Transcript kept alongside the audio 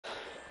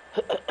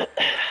Right.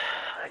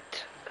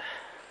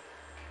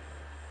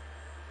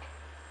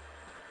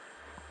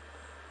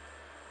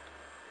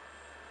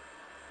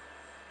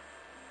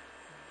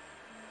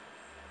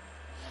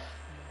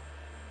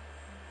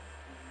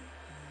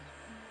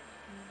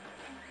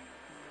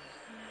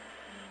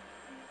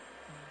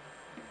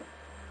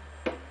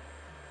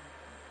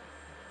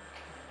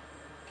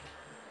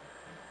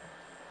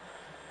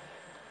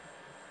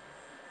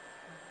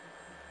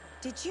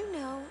 Did you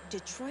know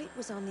Detroit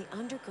was on the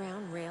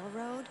Underground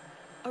Railroad?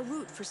 A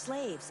route for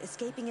slaves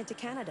escaping into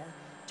Canada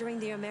during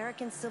the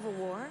American Civil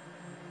War?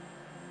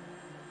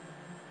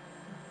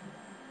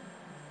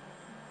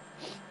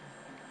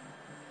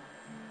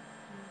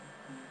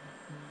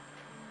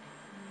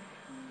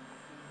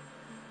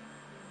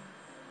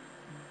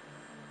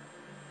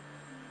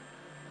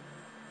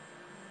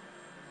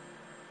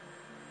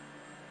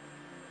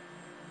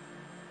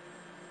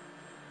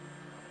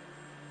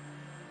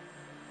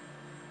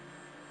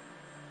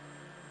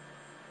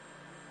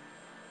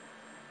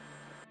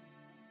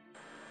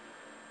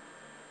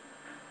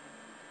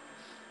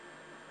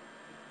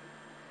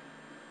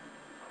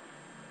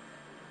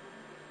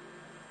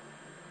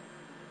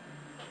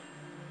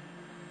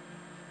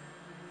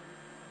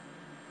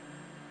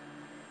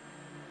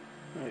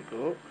 There we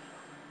go.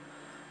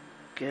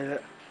 Get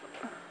it.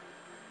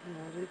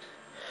 Loaded.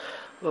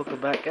 Welcome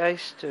back,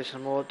 guys, to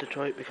some more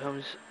Detroit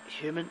Becomes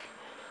Human.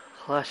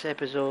 Last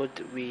episode,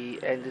 we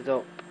ended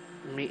up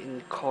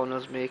meeting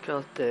Connor's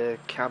maker, the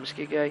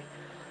Kamsky guy,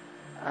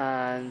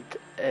 and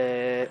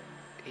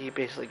he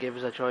basically gave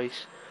us a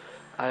choice: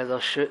 either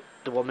shoot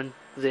the woman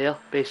there,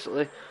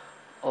 basically,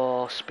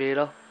 or spare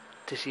her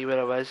to see where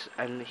I was,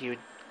 and he would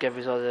give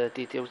us all the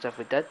details if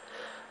we did.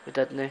 We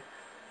didn't.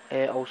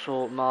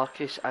 Also,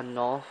 Markus and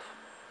North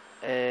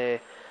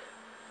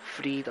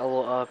freed a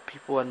lot of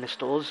people in the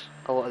stores,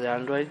 a lot of the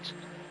androids.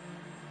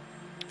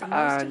 The most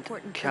And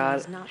important thing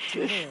is not to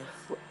live,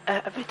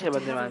 every but time to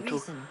on the have a mantle,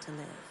 reason to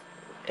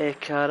live.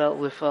 Cara,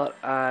 Luther,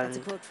 That's a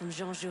and quote from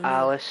Jean Genet,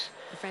 Alice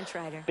the French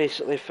writer.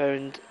 basically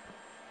found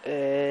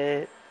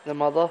the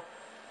mother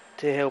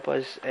to help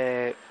us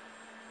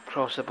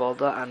cross the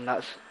border, and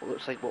that's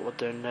looks like what we're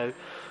doing now.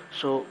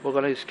 So we're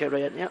gonna just get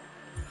right into it.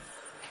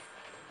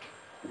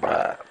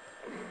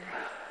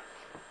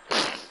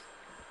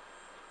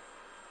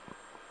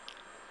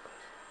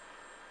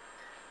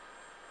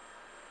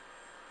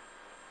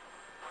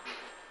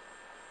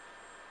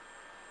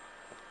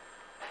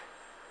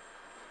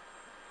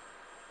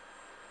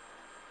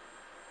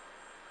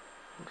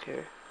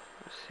 Okay,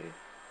 let's see.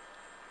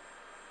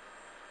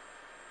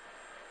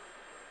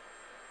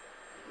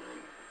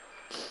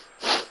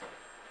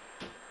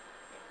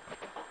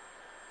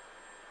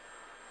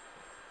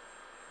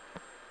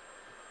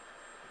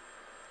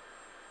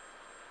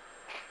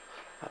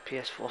 My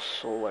PS4's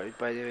so loud,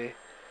 by the way.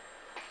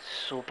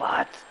 So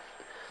bad.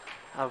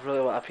 I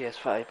really want a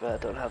PS5, but I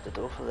don't have the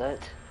dough for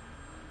that.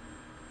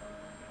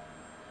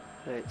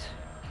 Right.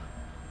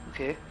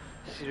 Okay,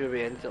 this is where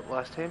we ended up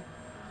last time.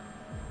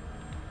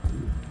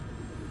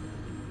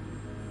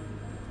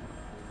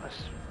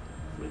 Let's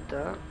read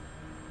that.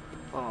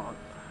 Oh.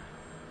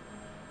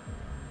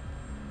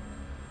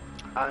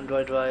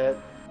 Android riot.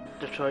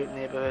 Detroit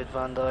neighborhood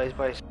vandalized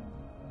by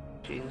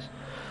machines.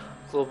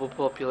 Global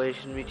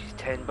population reaches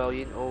 10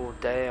 billion. Oh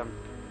damn.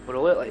 We're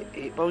all at like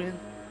 8 billion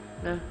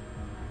now.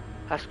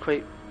 That's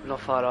quite not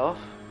far off.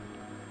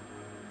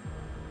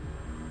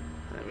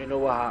 We know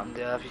what happened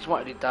there. If you just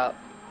want to read that,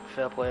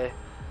 fair play.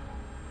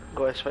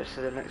 Go to switch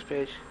to the next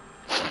page.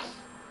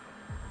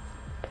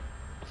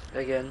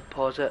 Again,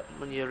 pause it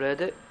when you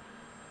read it.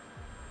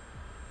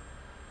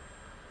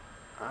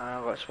 And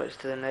I've got to switch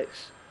to the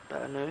next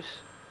bit of news.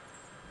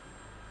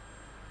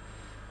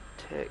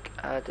 Tech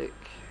addict.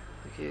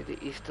 Okay,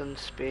 the Eastern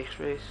Space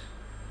Race.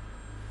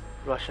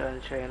 Russia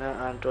and China,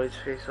 androids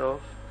face off.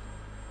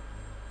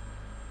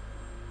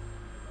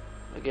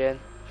 Again,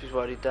 if you've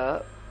already done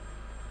that,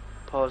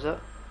 pause it.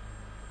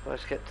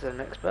 Let's get to the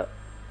next bit.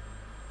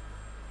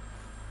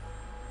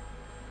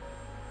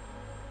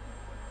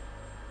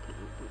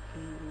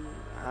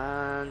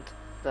 And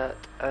that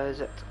is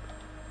it.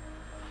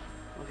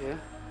 Okay.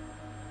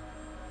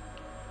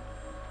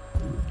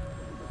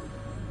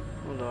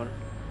 Hold on.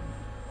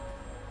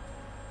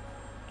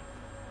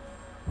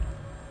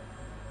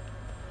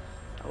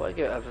 I want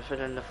to get everything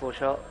in the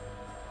flowchart.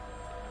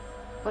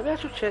 Let me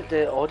actually check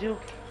the audio.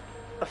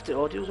 If the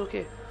audio's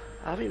okay.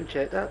 I haven't even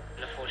checked that.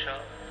 In the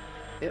flowchart?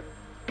 Yep.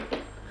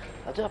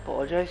 I do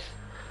apologise.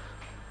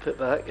 Put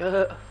back.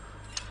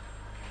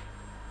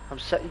 I'm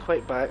sitting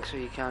quite back so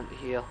you can't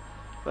hear.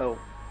 Well,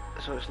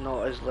 so it's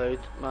not as loud.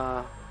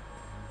 My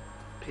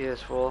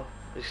PS4.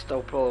 You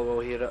still probably will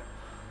hear it.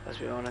 Let's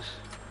be honest.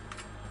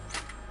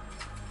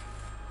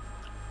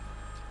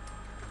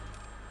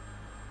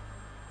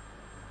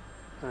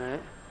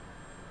 Alright.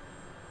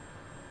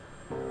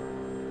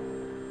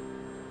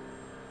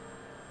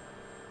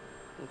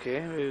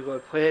 Okay, we've got to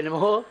play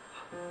anymore.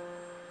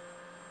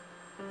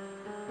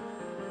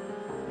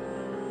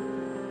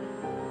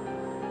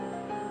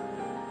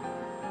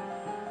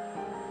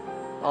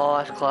 Oh,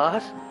 that's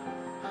class.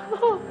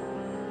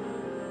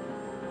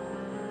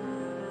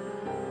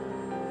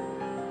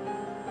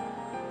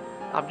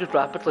 I'm just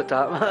rapidly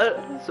tapping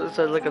it, so it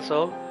sounds like a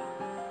song.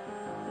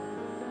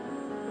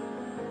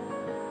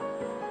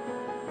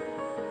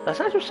 This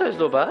actually sounds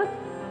no bad.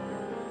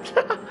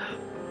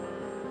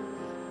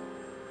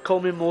 Call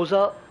me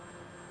Mozart.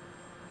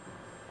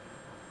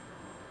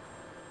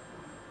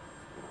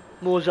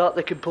 Mozart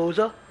the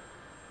composer.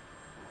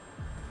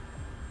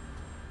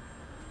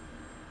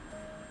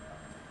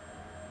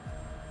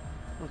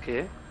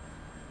 Okay.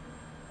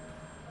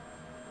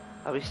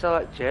 Are we still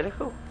at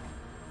Jericho?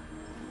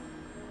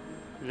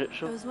 I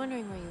Neutral. was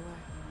wondering where you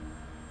were.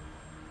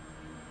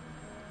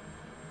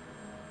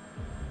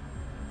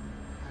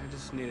 I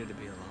just needed to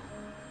be alone.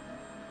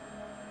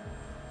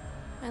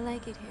 I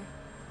like it here.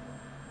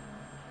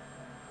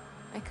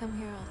 I come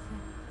here often.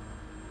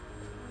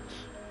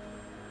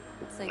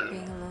 It's like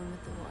being alone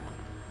with the world.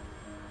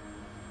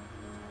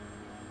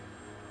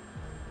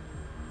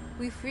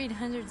 We freed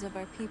hundreds of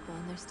our people,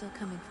 and they're still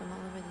coming from all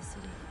over the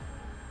city.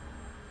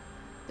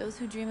 Those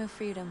who dream of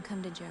freedom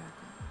come to Jericho.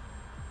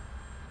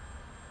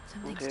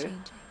 Something's Okay.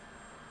 changing.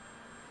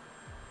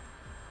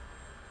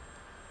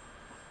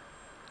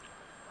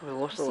 We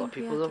lost You a lot seem of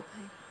people though.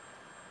 preoccupied.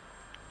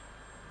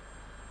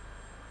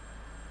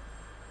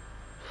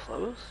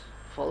 Flowers?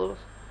 Followers?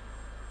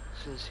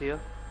 Sincere?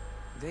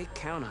 They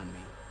count on me.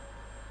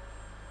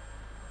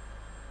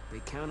 They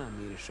count on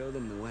me to show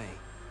them the way.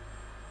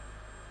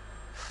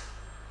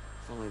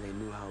 If only they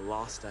knew how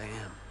lost I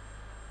am.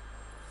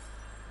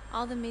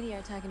 All the media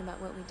are talking about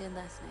what we did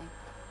last night.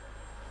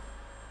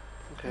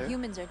 The Okay.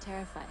 humans are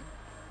terrified.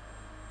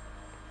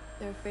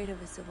 They're afraid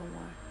of a civil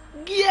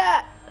war.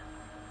 Yeah!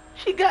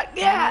 She got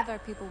Many yeah! of our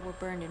people were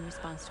burned in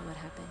response to what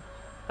happened.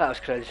 That was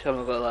cringe, I'm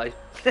not gonna lie.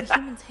 The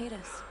humans hate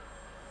us.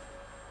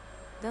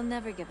 They'll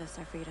never give us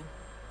our freedom.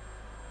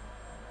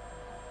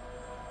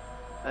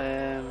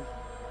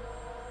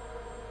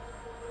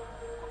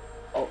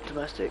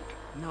 Optimistic.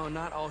 No,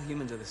 not all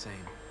humans are the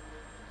same.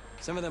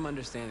 Some of them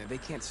understand that they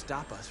can't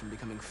stop us from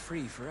becoming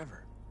free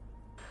forever.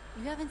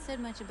 You haven't said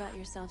much about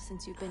yourself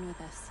since you've been with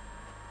us.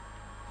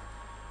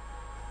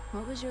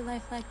 What was your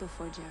life like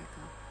before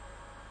Jericho?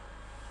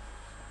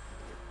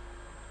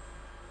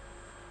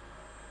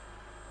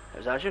 It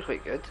was actually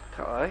quite good,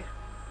 can't lie.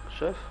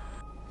 Truth.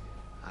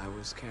 I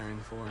was caring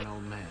for an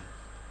old man.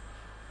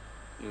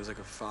 He was like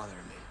a father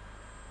to me.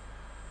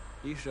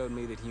 He showed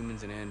me that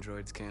humans and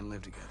androids can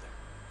live together.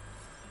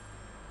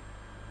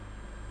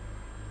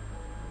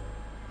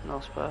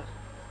 Nice path.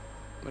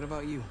 What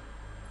about you?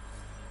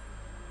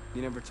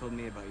 You never told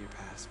me about your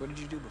past. What did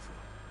you do before?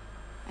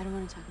 I don't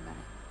want to talk about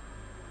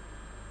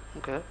it.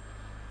 Okay.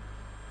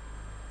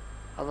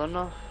 I don't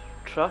know.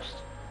 Trust?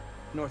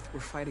 North, we're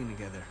fighting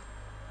together.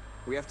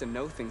 We have to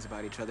know things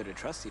about each other to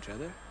trust each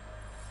other.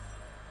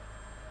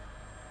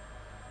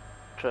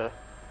 True.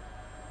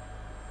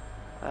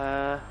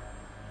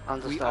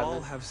 Understanding. We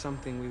all have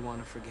something we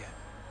want to forget.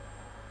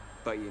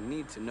 But you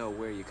need to know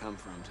where you come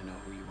from to know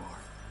who you are.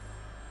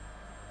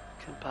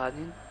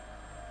 Companion?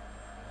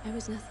 I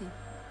was nothing.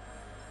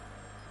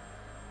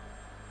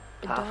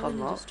 A Half dog in a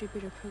unlocked.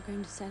 distributor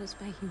program to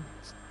satisfy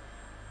humans.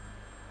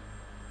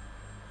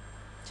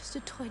 Just a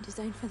toy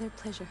designed for their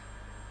pleasure.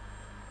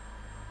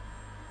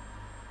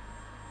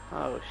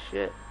 Oh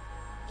shit.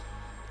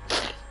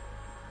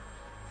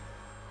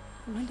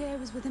 One day I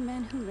was with a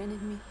man who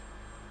rented me.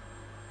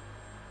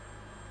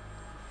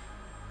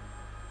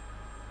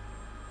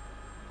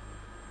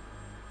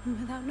 And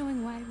without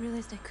knowing why, I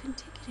realized I couldn't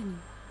take it anymore.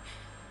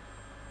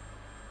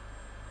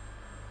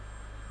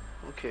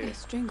 I Okay.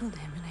 strangled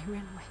him and I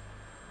ran away.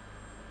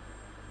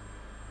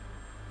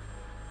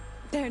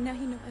 There, now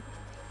you know everything.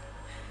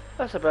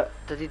 That's a bit.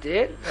 Did he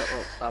date?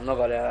 Oh, I'm not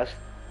gonna ask.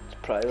 It's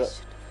I private.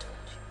 should have told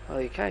you. Oh,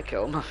 you can't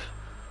kill him.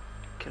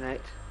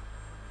 Connect.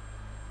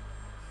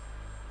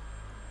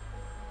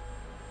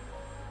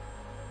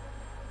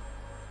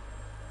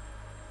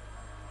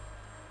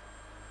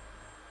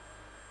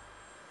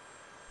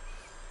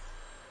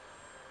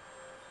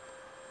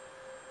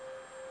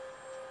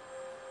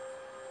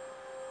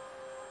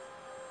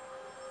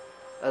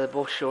 Are they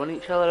both showing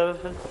each other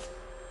everything?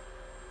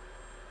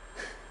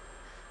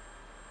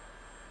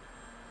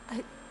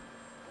 I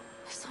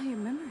saw your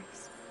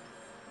memories.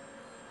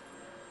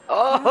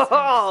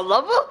 Oh,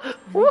 love it!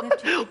 We What?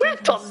 left you for We've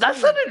dead done in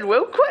this the in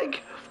real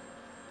quick.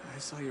 I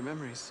saw your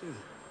memories too.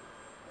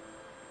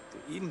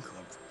 The Eden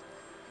Club.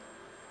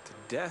 The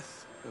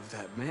death of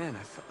that man.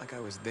 I felt like I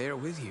was there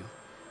with you.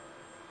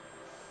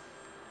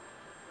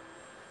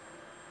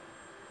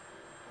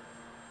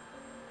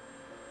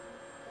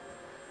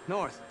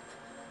 North.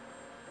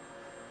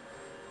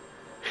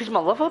 She's my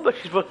lover, but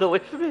she's running away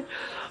from me.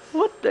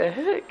 What the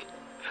heck?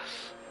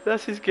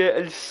 This is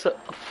getting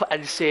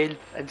insane,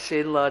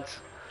 insane, lads.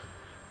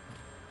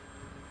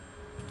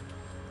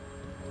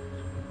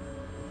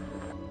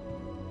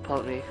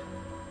 Pardon me.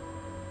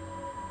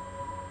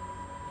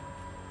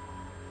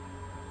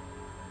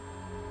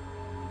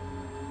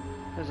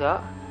 Who's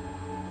that?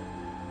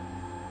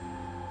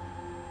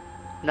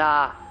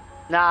 Nah,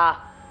 nah.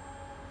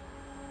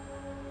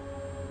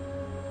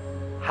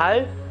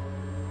 How?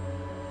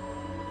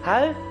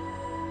 How?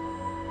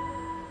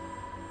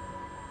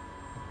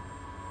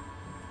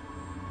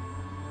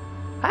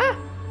 Huh?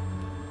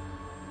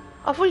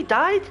 I thought he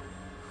died.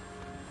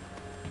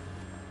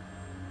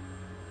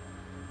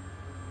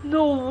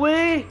 No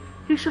way!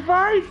 He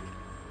survived!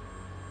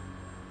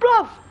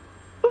 Bruv!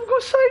 We've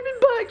got Simon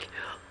back!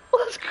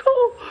 Let's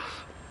go!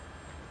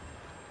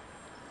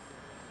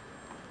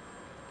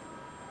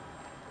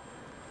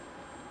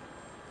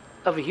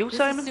 Have we healed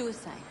Simon? This is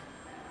suicide.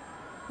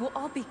 We'll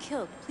all be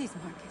killed. Please,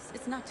 Marcus.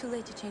 It's not too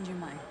late to change your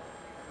mind.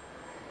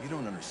 You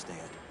don't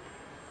understand.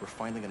 We're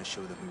finally gonna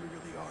show them who we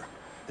really are.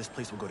 This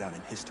place will go down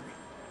in history.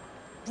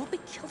 We'll be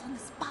killed on the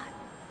spot.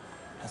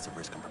 That's a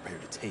risk I'm prepared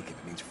to take if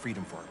it means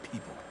freedom for our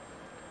people.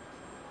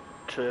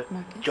 True.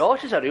 Marcus,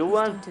 Josh is a real please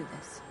one. don't do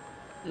this.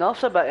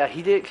 Nerf's a bit of a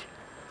headache.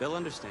 They'll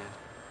understand.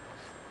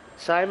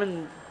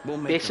 Simon We'll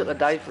make basically them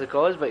died for the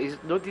cause, but he's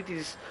no did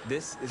he's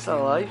This is still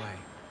the only alive. way.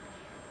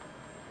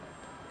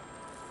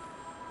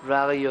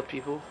 Rally your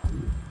people.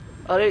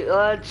 Alright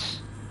lads.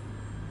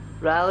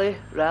 Rally,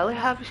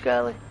 happy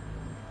scally.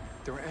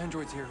 There are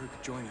androids here who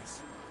could join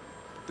us.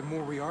 The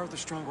more we are, the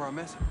stronger our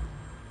message.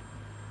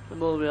 The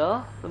more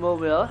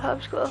we are,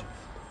 happy scally.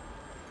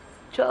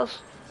 Cheers.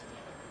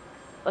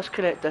 Let's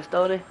connect this,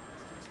 Donny.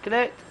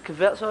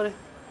 Convert, sorry.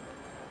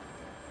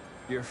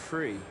 You're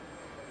free.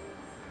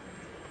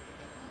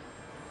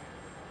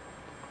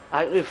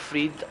 I think we've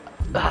freed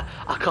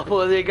a couple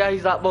of the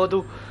guys that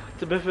model,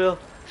 to be fair.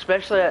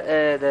 Especially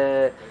at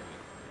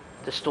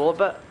the store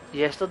bit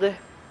yesterday.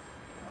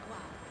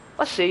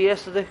 Let's say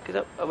yesterday,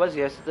 because it was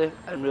yesterday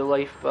in real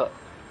life, but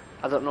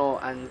I don't know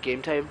in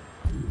game time.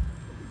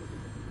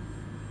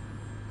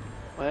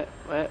 Wait.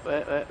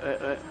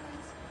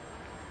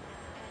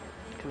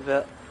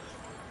 Convert.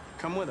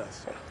 Come with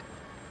us.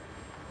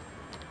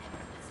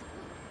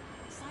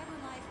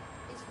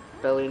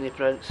 Billionaire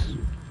Prince.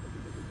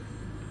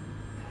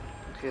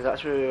 Okay,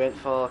 that's where we went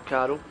for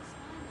Carol.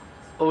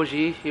 OG,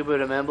 he'll be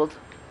remembered.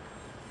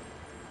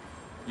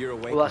 You're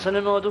awake. Well, that's in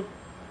the model,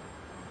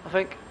 I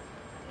think.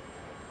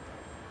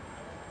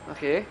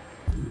 Okay.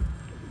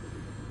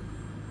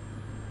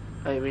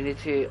 Right, we need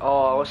to.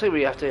 Oh, looks like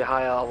we have to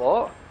hire a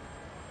lot.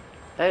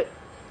 Right,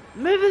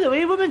 move it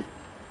away, woman.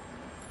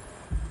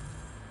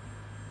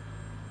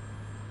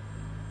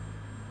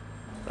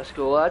 Let's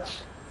go,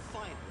 lads.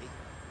 Finally.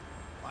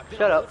 I've been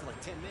Shut on up. for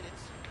like 10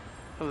 minutes.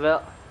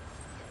 Convert.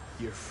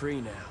 You're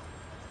free now.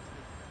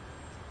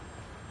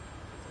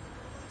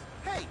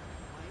 Hey!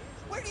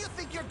 Where do you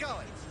think you're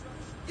going?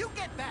 You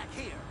get back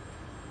here!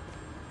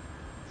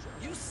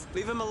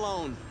 Leave him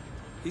alone.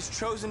 He's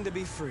chosen to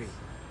be free.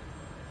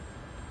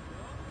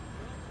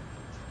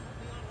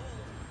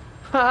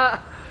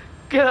 Haha!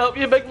 Get up,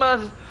 you big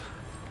man.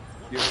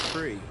 You're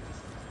free.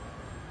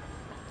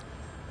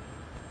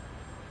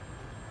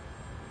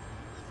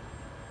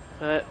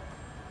 Right.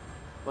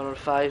 1 on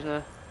 5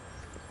 now.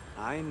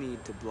 I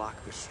need to block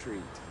the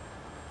street.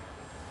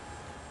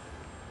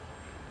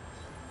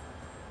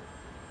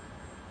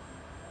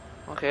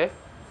 Okay.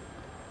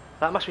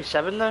 That must be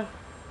 7 now.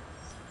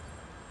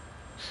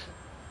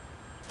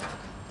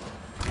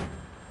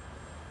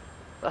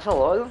 That's a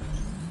lot of them.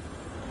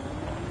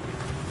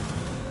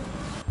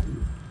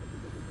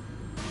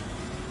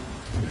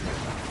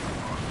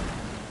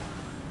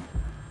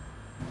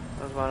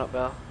 There's one up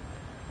there.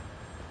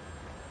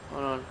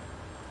 Hold on.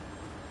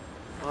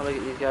 I'll look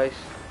at these guys.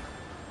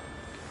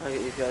 I'll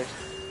get these guys.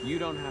 You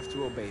don't have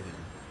to obey them.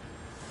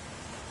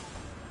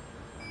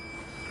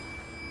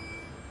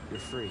 You're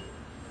free.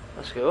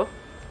 Let's go.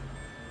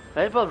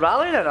 Right, we're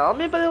rallying an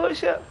army by the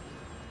looks of it.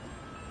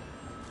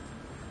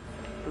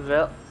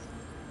 Well,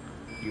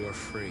 You're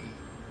free.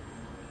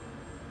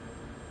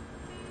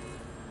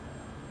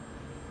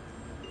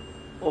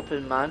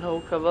 open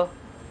manhole cover.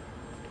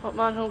 What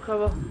manhole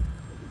cover?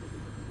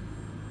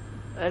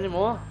 Any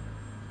more?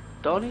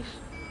 Donnies?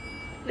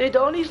 No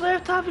Donnies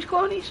left, Taffy's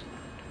clonies?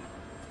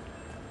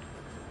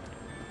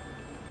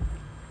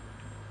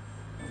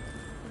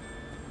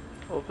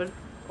 Open.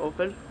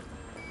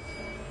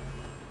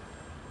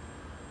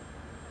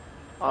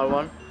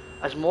 R1.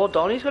 Is more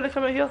Donnies gonna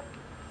come out here?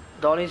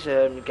 Donnies,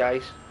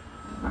 guys.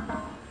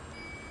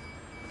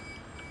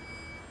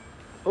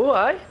 Oh,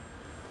 aye.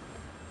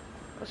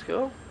 Let's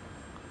go.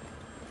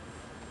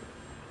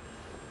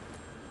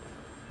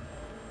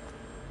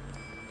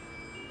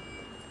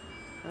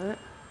 Right.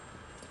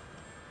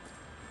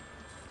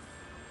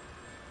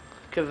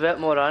 Convert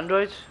more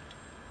androids.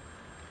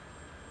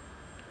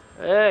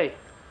 Hey.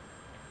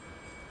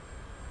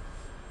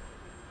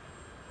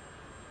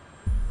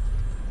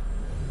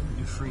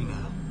 You're free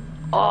now.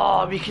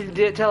 Oh, we can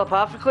do it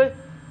telepathically?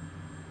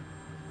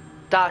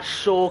 That's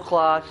so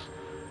class.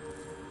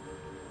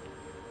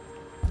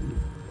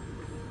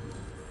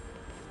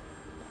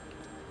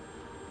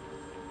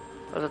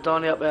 There's a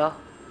Donny up there.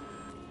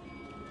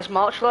 Let's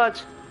march,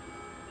 lads.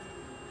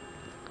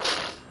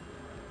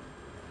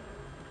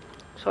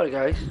 Sorry,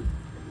 guys.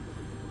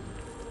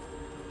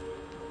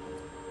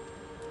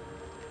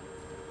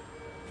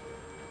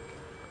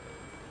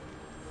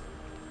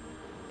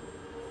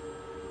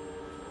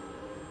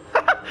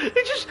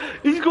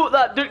 He's got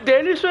that Duke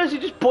Dennis where he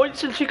just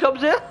points and she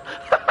comes in.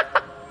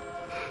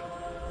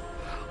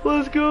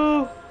 Let's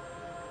go.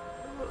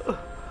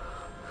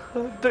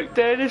 Duke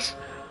Dennis.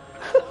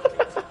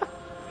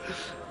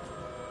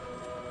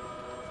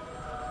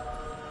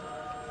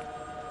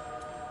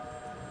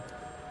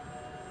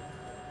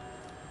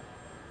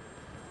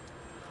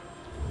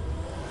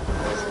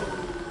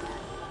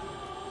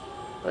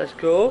 Let's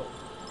go.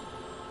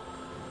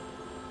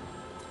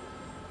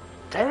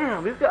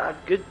 Damn, we've got a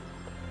good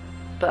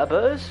bit of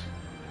buzz.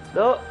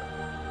 No.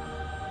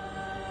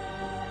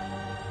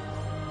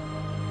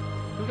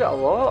 We've got a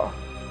lot.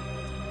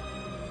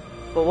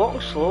 We're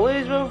walking slowly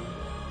as well.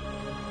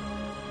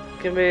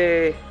 Can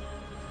we,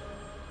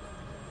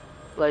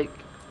 like,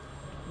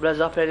 rizz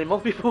up any more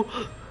people?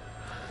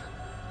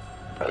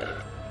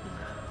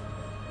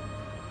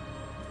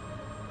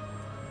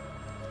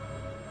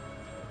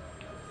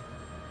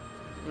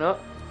 No.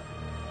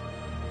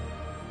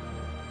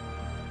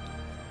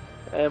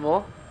 Any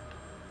more?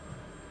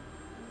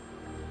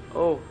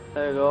 Oh,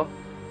 there you go.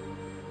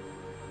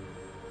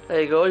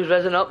 There you go, he's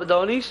rizzing up the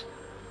Donnies.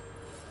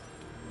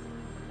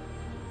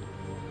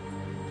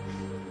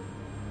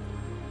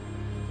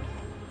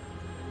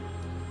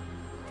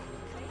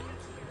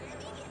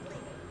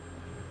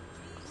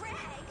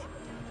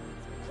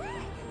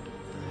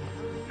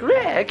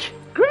 Greg?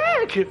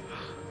 Greg!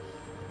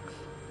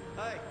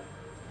 Hey!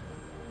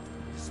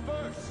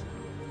 Disperse!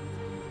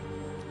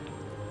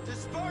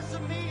 Disperse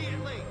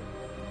immediately!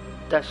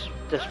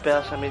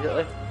 Disperse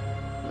immediately.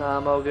 Nah,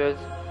 I'm all good.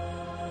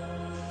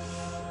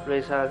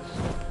 Raise hands.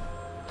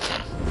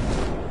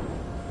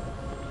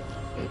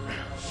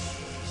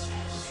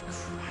 Jesus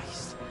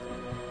Christ.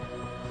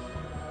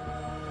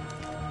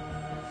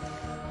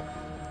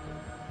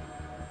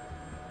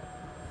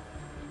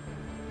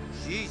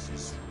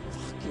 Jesus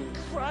fucking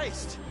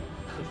Christ!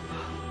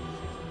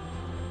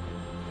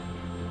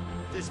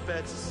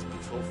 Dispatch, this is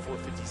Patrol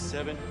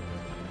 457.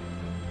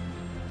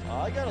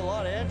 I got a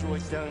lot of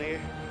androids down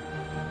here.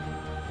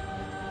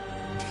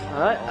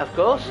 Alright, of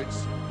course.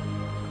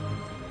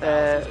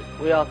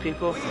 We are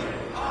people.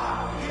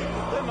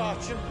 They're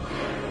marching.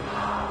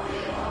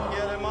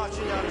 Yeah, they're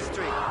marching down the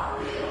street.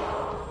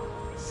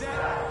 Set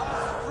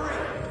us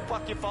free.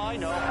 Fuck if I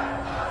know.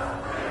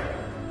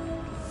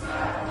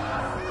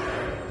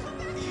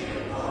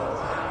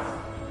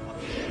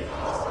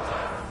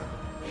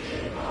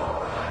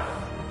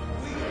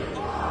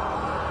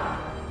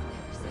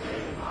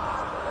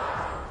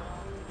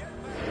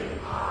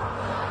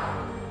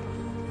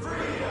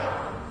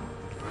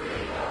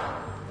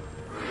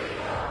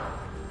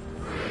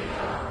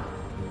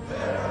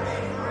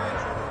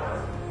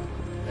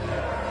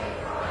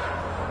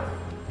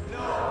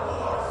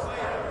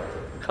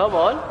 Come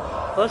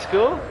on, let's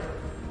go.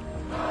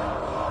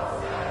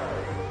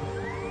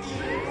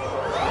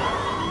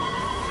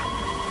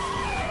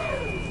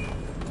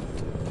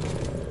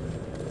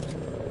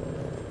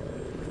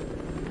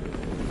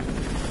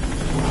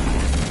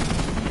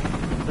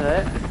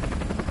 Right,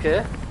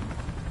 okay.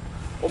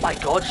 Oh my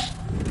god,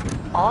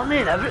 army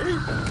and everything.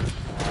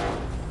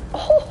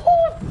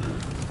 Oh,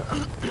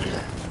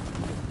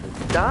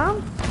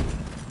 damn.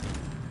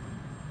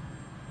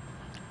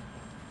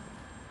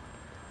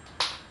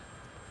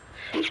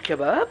 Shish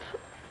kebab?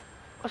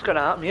 What's gonna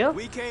happen here?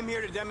 We came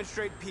here to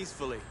demonstrate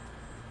peacefully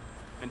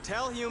and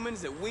tell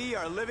humans that we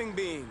are living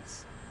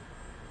beings.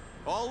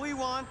 All we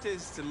want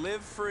is to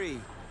live free.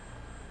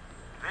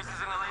 This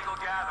is an illegal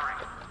gathering.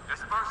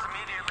 Disperse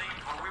immediately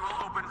or we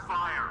will open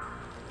fire.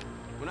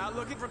 We're not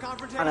looking for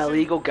confrontation. An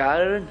illegal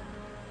gathering?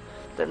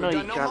 Didn't know We've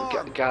you done no can't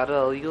harm. gather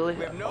illegally.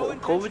 We have no COVID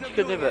intention you of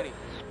couldn't doing have it. any.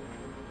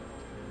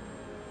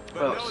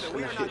 But Well, know that in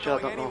we the are not future, I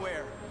going don't know.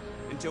 anywhere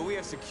until we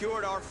have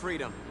secured our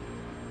freedom.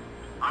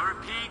 I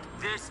repeat,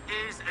 this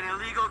is an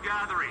illegal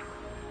gathering.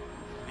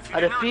 If you I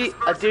do not repeat,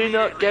 I disperse do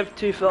not immediately, give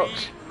two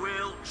fucks. We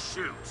will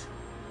shoot.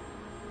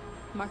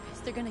 Marcus,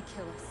 they're gonna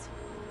kill us.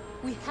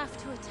 We have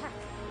to attack.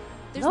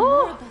 There's No.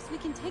 more of us. We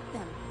can take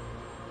them.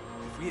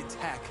 If we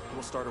attack,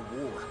 we'll start a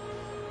war.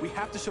 We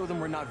have to show them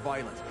we're not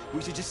violent.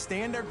 We should just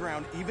stand our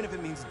ground, even if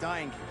it means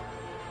dying here.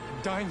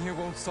 Dying here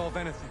won't solve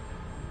anything.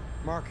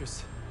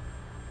 Marcus,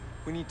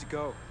 we need to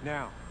go,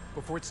 now,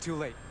 before it's too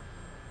late.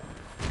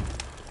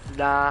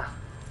 Nah.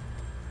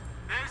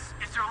 This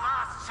is your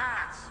last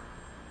chance.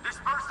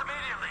 Disperse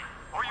immediately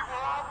or you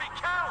will all be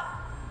killed.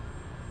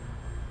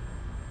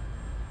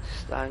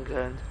 Stand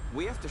ground.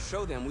 We have to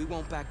show them we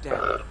won't back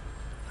down.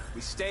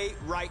 We stay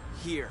right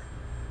here.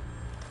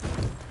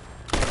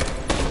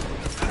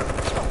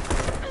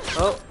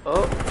 Oh,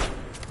 oh.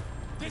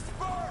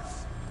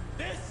 Disperse!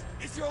 This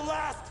is your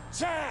last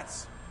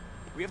chance!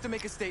 We have to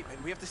make a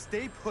statement. We have to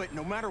stay put,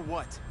 no matter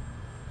what.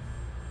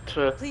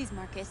 True. Please,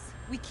 Marcus.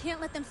 We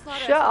can't let them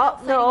slaughter Shut us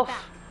up, without no. fighting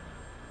back.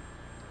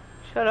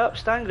 Shut up,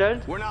 stand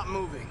ground. We're not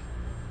moving.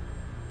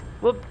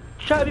 We'll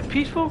try to be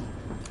peaceful.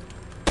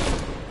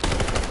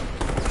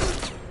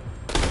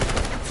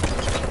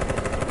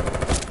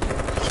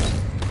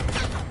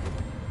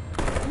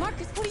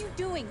 Marcus, what are you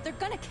doing? They're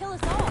gonna kill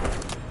us all.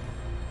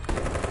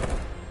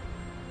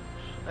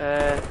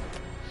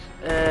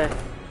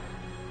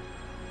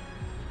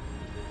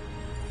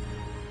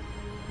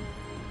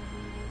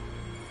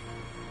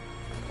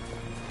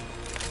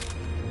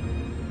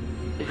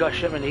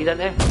 gotta shoot my knee,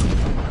 didn't he?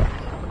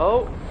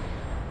 Oh.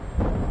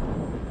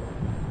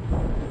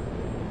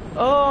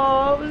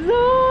 Oh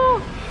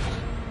no!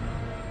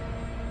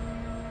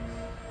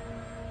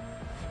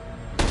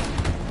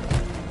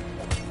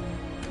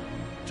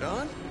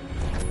 John?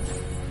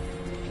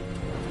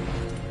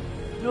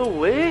 No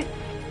way!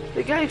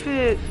 The guy for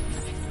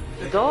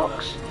the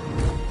docks?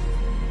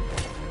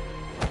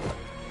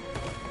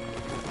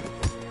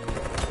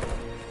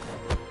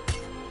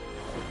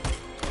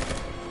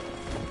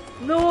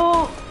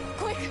 No!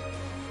 Quick!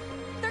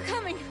 They're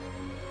coming!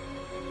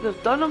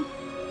 They've done him.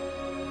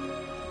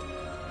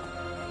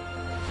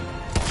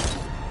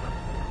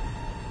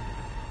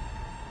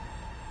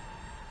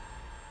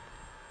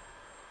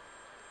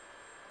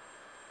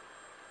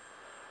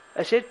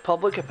 I said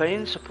public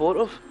opinion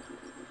supportive,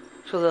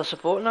 so they're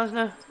supporting us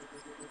now.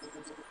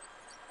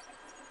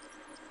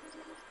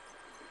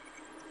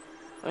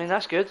 I mean,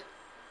 that's good.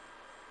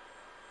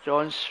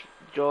 John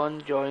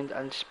joined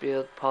and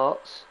spared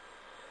parts.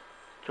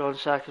 John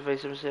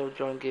sacrificed himself.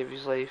 John gave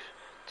his life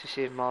to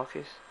save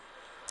Markus.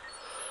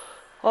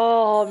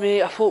 Oh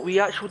mate, I thought we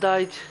actually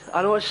died.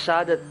 I know it's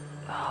sad that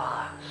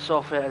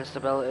software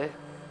instability.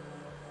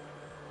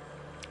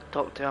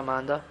 Talk to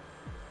Amanda.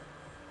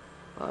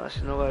 Oh,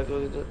 that's no way I go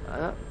to do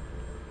that.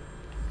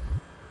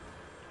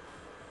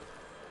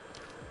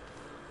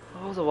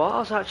 Oh, the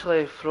water's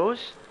actually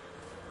froze.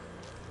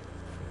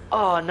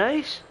 Oh,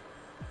 nice.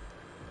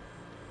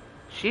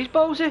 She's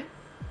ballsy.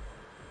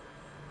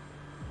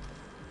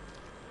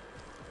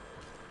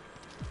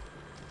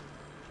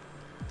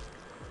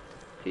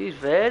 She's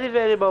very,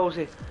 very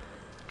ballsy.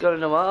 Got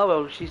in the water.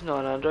 Well, she's not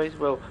an android.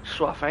 Well,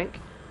 so I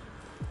think.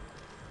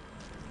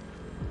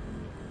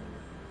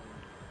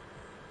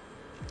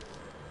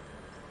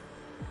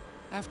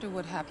 After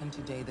what happened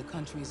today, the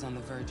country is on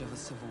the verge of a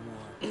civil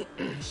war.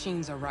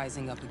 Machines are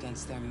rising up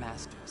against their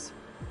masters.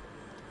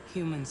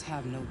 Humans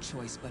have no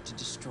choice but to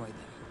destroy them.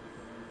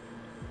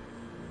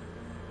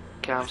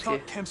 I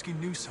thought Kemsky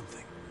knew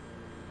something.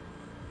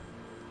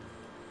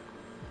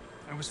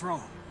 I was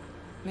wrong.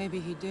 Maybe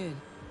he did.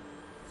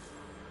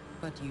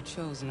 But you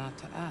chose not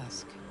to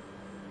ask.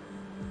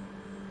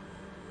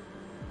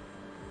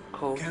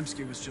 Cool.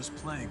 Kemsky was just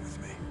playing with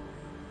me.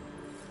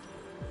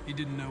 He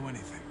didn't know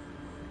anything.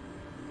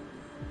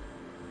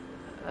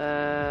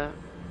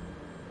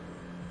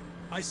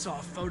 I saw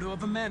a photo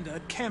of Amanda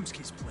at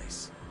Kamsky's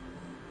place.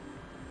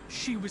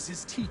 She was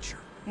his teacher.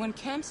 When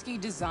Kamsky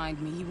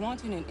designed me, he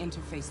wanted an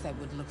interface that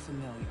would look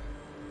familiar.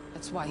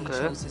 That's why he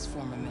chose his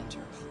former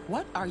mentor.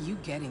 What are you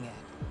getting at?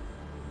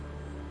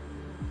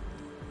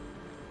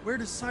 Where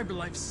does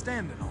CyberLife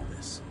stand in all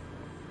this?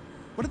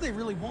 What do they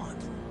really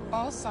want?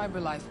 All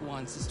CyberLife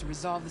wants is to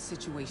resolve the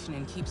situation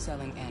and keep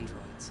selling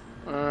androids.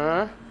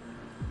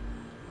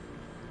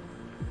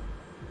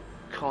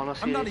 Connor,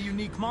 I'm not a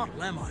unique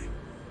model, am I?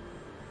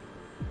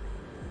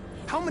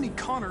 How many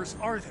Connors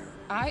are there?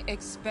 I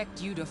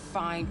expect you to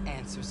find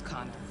answers,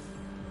 Connor.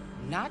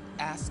 Not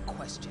ask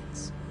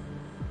questions.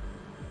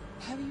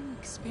 Have you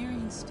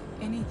experienced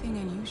anything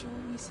unusual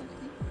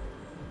recently?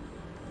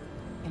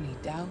 Any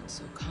doubts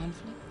or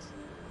conflicts?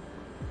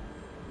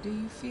 Do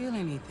you feel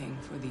anything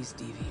for these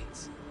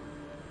deviants?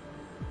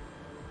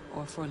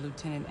 Or for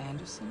Lieutenant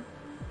Anderson?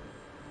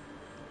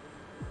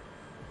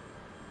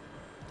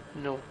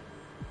 No.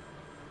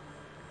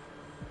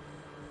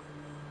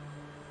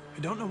 I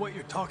don't know what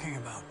you're talking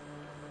about.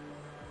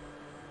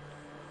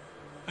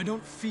 I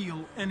don't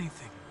feel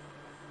anything.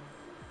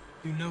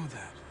 You know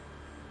that.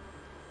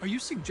 Are you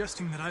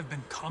suggesting that I've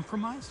been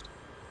compromised?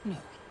 No.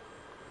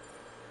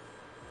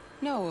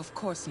 No, of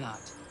course not.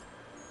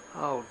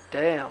 Oh,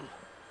 damn.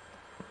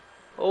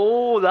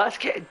 Oh, that's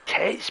getting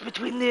tense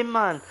between them,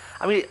 man.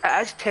 I mean,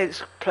 it is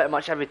tense pretty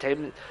much every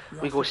time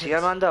we go see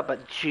Amanda,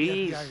 but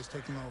jeez. The FBI is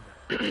taking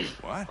over.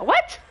 What?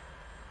 What?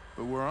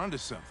 But we're onto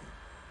something.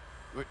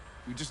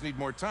 We just need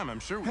more time, I'm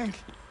sure we Hank,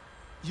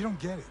 you don't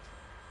get it.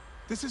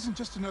 This isn't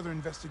just another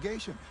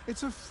investigation.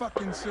 It's a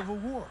fucking civil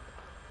war.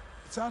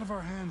 It's out of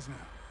our hands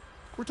now.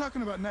 We're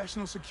talking about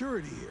national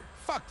security here.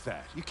 Fuck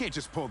that. You can't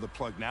just pull the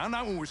plug now,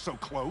 not when we're so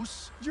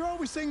close. You're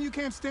always saying you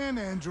can't stand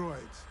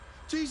androids.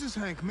 Jesus,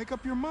 Hank, make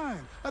up your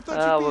mind. I thought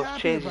you'd be we'll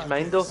happy change his about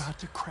mind, this. though. About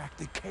to crack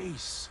the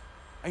case.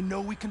 I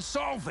know we can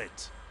solve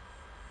it.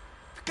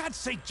 For God's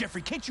sake,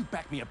 Jeffrey, can't you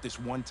back me up this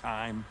one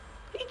time?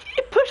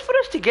 He pushed for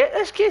us to get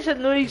this case,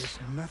 and now he's... There's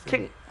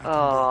nothing I can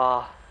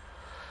Ah,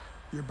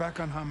 do. You're back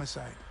on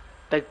homicide.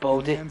 big And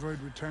baldy. the android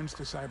returns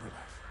to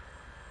CyberLife.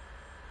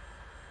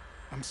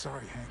 I'm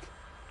sorry, Hank,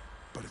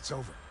 but it's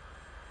over.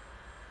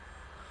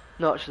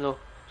 No, it's no.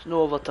 It's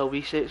no over till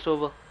we say it's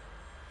over.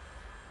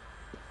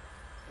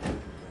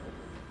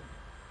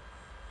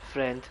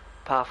 Friend,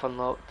 path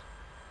unlocked.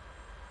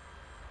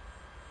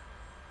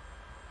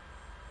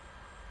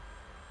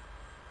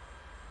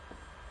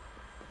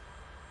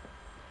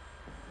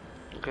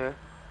 Okay.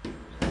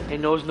 He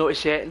knows not to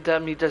say it to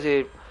him. He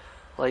doesn't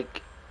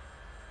like.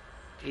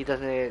 He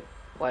doesn't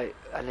like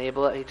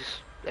enable it. He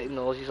just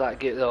acknowledges that.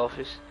 Get to the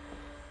office.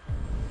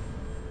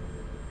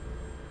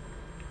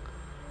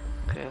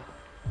 Okay.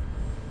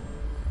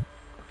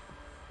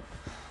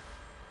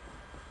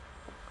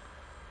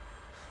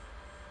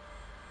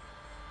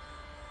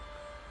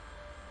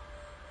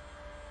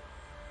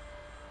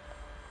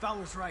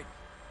 Fowler's right.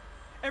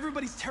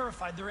 Everybody's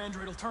terrified their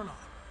android will turn on them.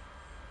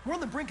 We're on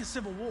the brink of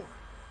civil war.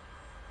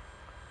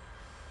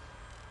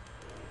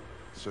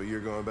 So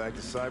you're going back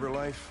to cyber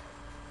life?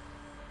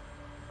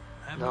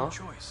 I have no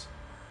choice.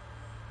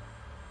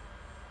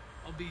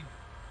 I'll be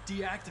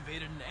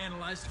deactivated and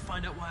analyzed to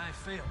find out why I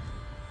failed.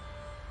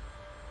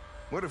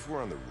 What if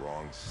we're on the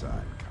wrong side,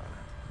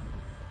 Connor?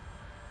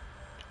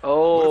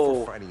 Oh. What if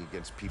we're fighting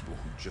against people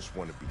who just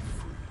want to be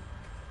free?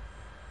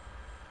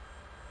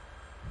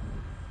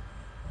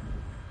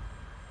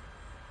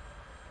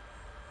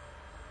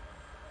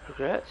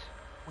 Regrets?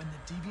 When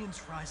the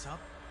deviants rise up,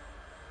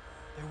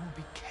 there will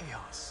be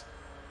chaos.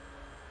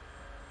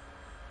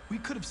 We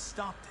could have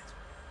stopped it.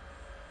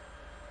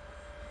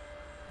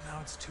 Now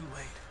it's too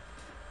late.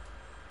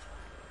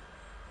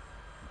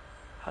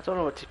 I don't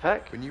know what to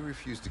pick. When you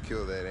refused to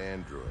kill that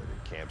android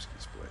in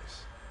Kamsky's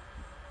place,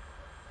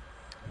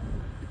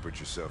 you put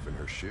yourself in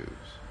her shoes.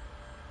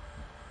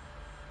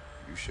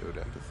 You showed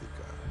empathy,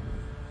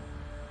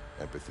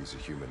 Connor. Empathy's a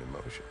human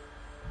emotion.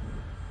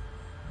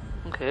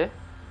 Okay.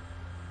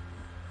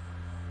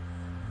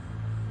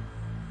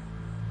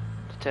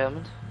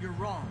 Determined. You're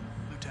wrong,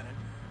 Lieutenant.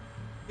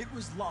 It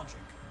was logic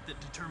that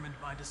determined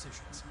my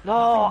decisions.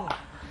 No!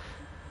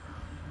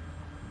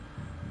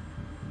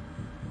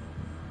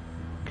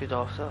 Good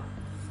officer.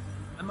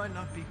 I might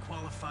not be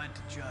qualified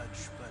to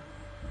judge, but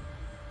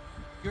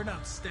you're an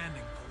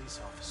outstanding police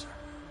officer.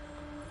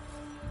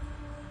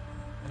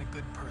 And a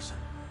good person.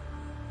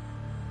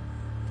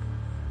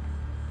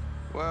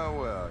 Well,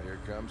 well, here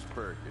comes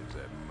Perkins,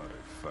 that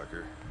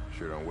motherfucker.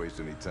 Sure don't waste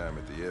any time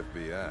at the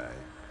FBI.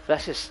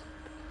 This is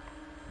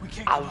we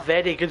can't a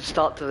very good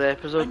start to the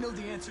episode. I know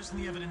the answers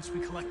and the evidence we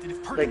collected.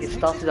 If Perkins like, it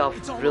started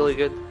off really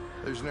good.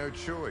 There's no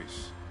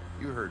choice.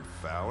 You heard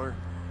Fowler.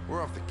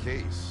 We're off the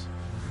case.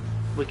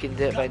 We can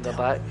do it behind their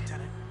back.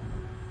 Lieutenant.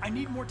 I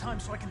need more time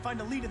so I can find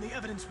a lead in the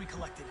evidence we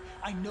collected.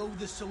 I know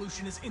the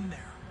solution is in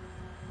there.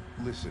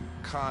 Listen,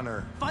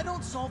 Connor. If I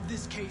don't solve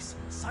this case,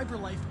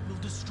 CyberLife will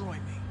destroy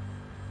me.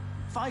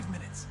 5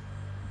 minutes.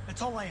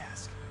 That's all I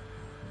ask.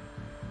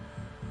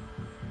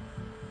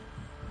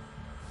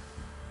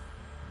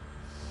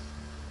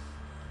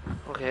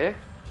 Okay.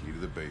 Key to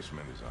the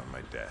basement is on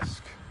my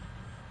desk.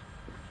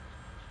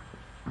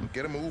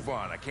 Get a move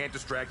on. I can't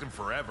distract him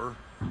forever.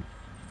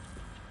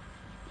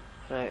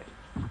 Right.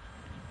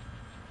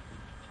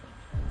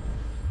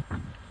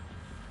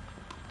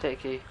 Take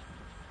a key.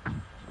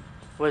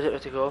 Where's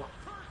it to go?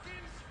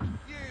 Perkins,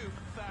 you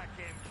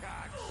fucking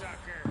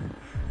cocksucker!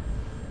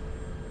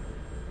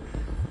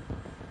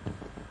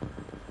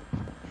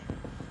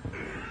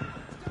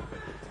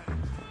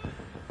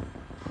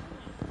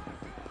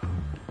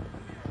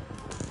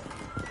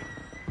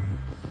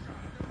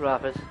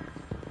 Rapid.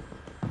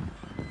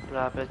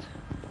 Rapid.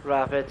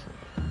 Rapid.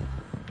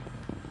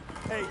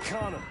 Hey,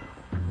 Connor.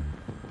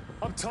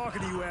 I'm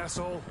talking to you,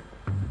 asshole.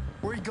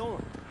 Where are you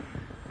going?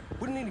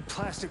 Wouldn't any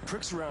plastic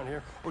pricks around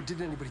here, or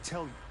did anybody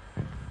tell you?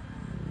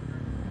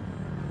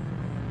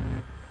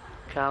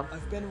 Calm.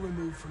 I've been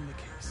removed from the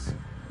case.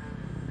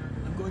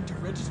 I'm going to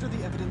register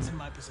the evidence in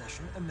my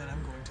possession, and then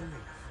I'm going to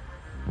leave.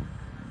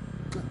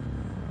 Good.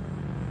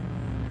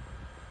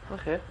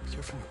 Okay. Be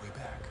careful on your way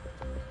back.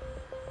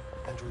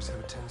 Androids have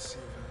a tendency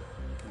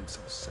of getting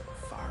themselves set on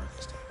fire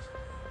these days.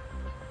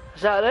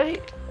 Is that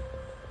right?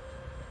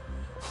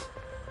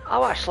 I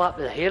want to slap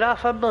the hair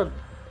off him, man.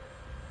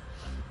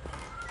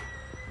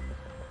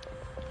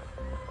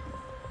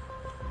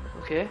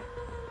 Okay.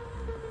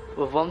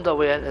 We've wormed our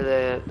way into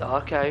the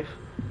archive.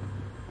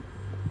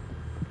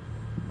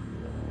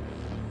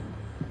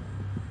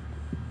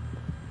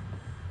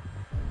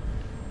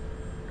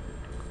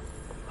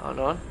 Hold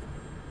on.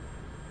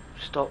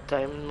 Stop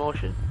time in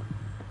motion.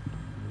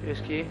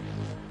 Use key.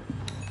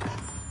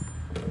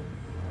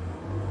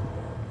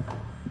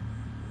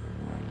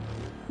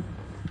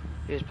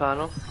 Use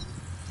panel.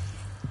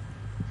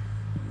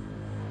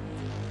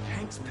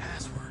 Hank's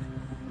password.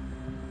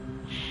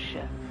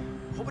 Shit.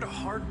 What would a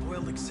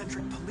hard-boiled,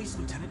 eccentric police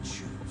lieutenant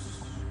choose?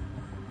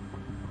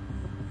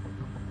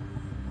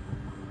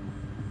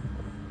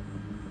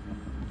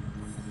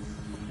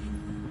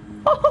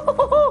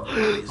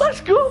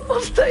 Let's go,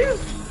 first time!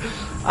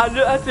 I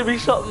knew it had to be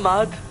something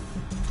mad.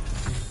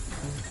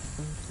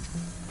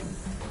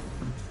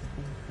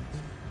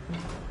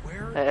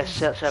 Where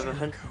search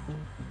everything.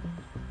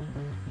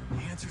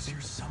 The answer's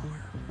here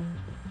somewhere.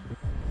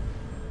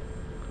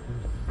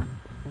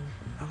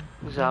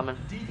 Examine.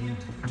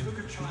 Deviant who took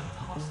a child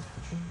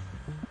hostage.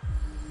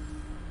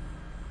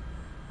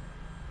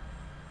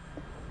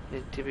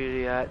 Need to be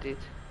reacted.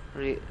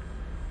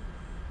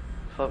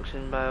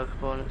 Function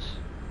biocomponents.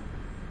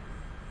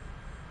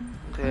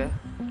 Okay.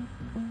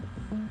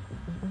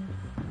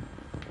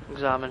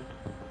 Examine.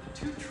 The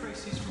two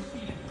Tracy's from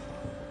Eden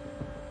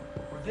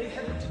Club. Were they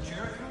headed to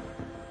Jericho?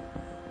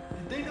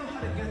 Did they know how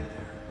to get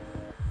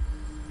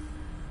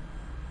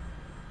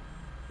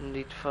there?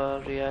 Need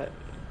for react.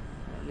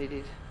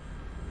 Needed.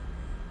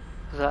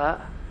 Is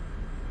that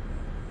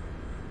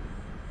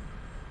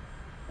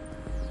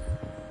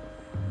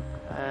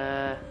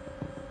it?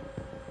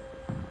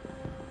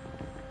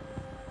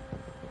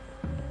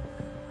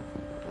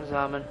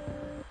 Examine.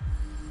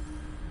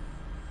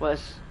 What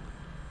is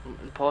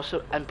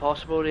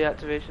impossible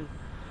reactivation?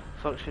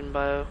 Function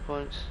bio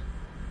points.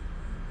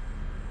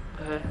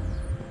 Okay.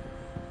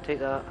 Take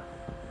that.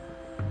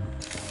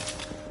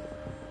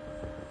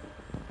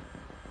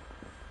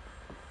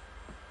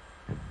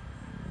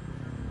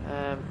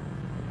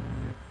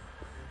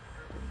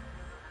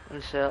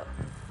 Insert.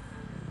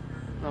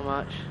 Not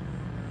much.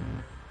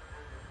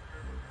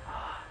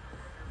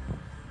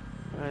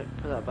 Right,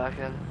 put that back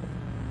in.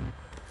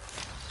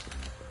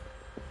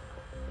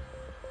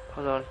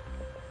 Hold on.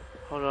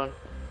 Hold on.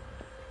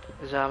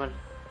 Examine.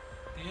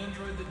 The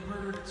android that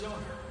murdered its owner.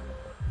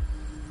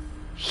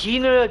 He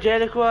knew a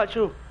Jericho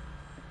actual.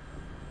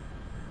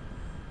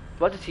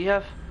 What did he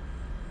have?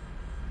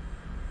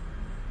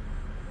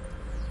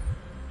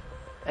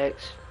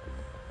 X.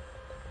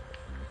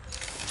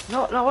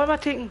 No, what am I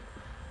taking?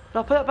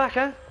 No, put it back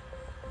in.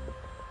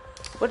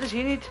 What does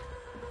he need?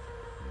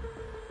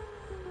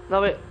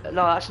 No, wait.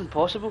 No, that's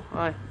impossible.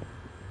 Aye.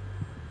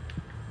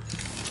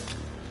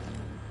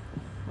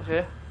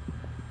 Okay.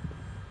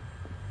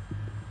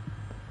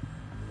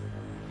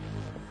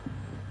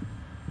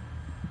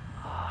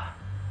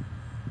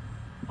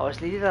 Oh, it's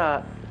needed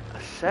a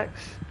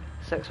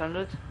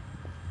 600.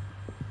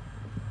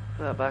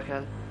 Put that back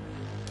in.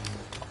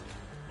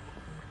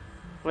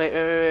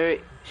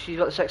 Wait. She's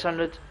got the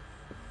 600.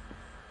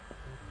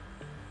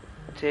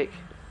 Take.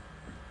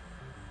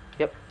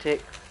 Yep,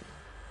 take.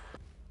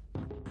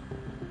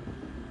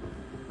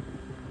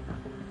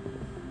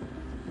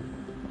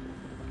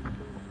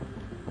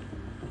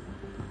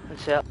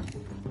 Insert.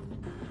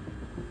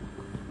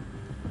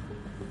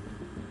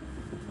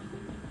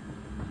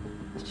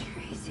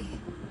 Tracy.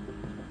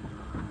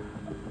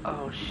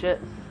 Oh shit.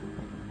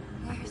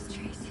 Where's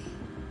Tracy?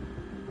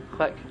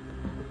 Quick.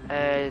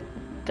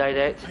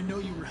 Direct. I know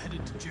you were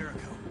headed to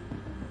Jericho.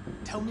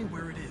 Tell me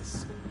where it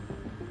is.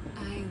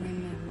 I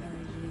remember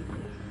you.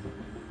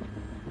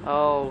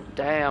 Oh,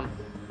 damn.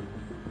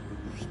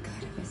 We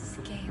could have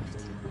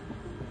escaped.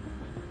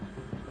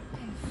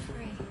 Been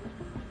free.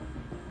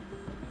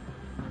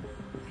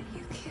 But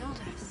you killed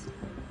us.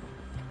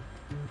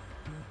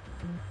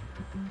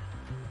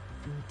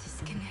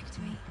 Disconnect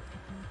me.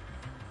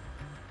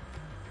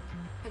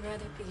 I'd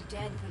rather be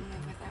dead than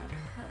live without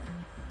her.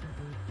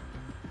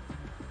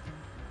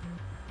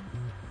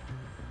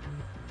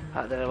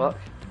 That didn't work.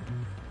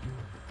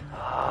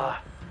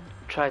 Ah,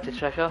 tried to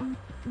trick her.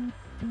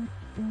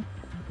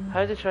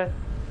 How to try?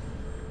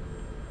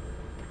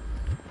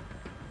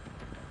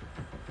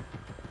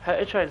 How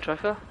to try and trick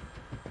her?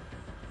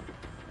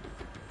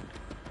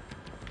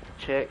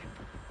 Check.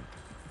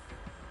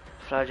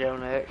 Fragile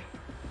neck.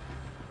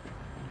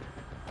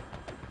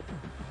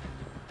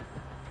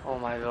 Oh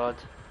my god.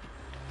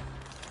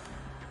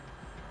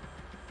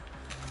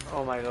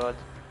 Oh my god.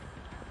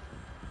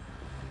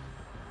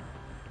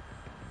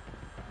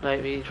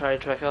 Right, we try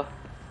and trick her.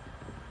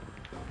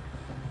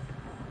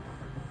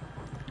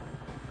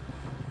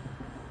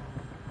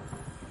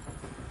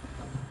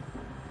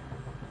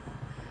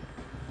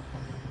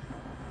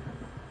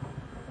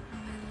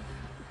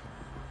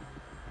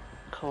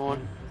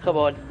 Come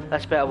on,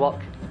 that's better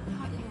work.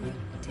 Thought you were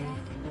dead.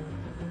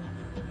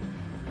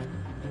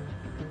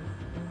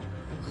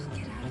 We'll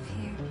get out of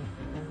here.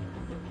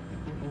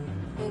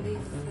 We'll be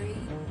free.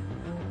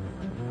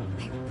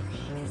 I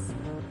promise.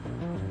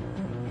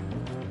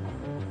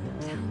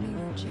 Tell me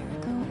where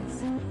Jericho is.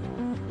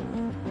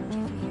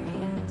 Give me your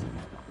hand.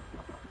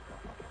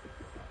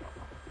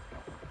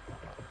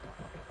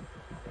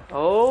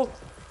 Oh.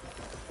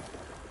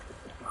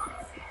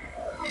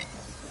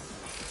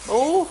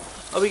 Oh,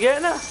 are we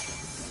getting it?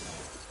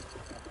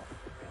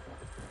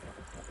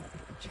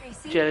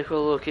 Tracy?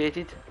 Jericho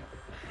located.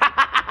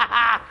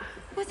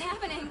 What's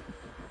happening?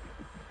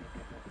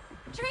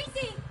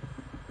 Tracy!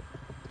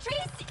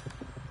 Tracy!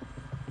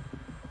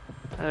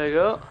 There we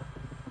go.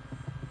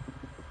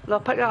 No,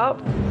 pick that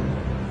up.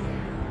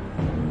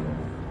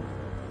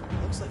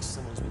 Looks like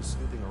someone's been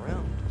snooping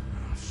around.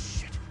 Oh,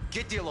 shit.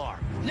 Get the alarm.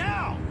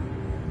 Now!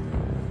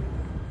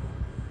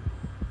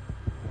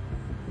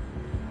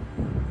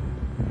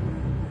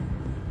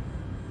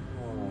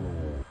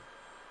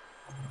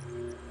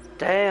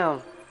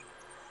 Damn.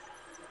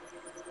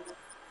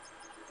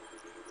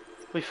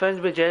 We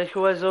found where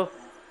Jericho is though.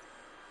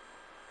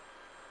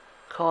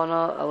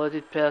 Connor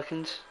eluded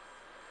Perkins.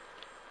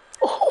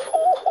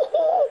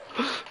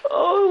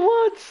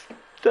 Oh, what?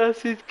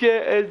 This is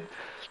getting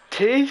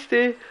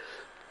tasty.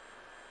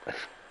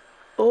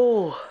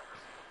 Oh.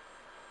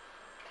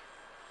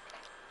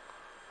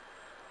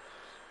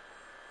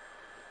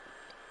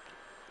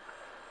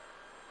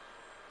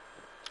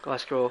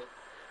 Let's go.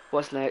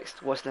 What's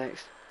next? What's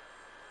next?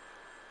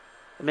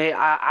 Mate,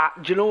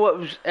 do you know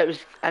what it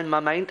was in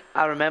my mind?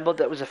 I remembered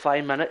it was a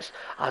 5 minutes.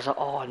 I was like,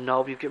 oh no,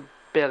 we've got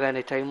barely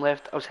any time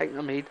left. I was thinking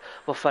in my head,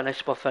 we're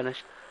finished.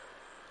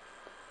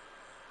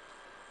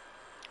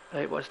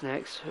 Right, what's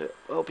next?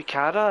 It'll be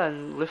Kara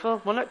and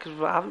Luther, won't it? Because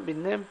we haven't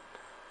been them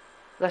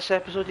this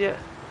episode yet.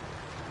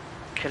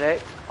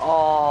 Correct.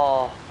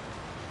 Oh.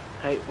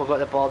 Right, we've got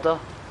the border.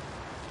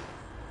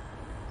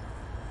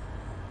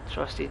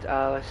 Trusted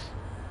Alice.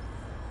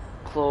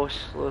 Close,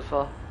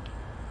 Luther.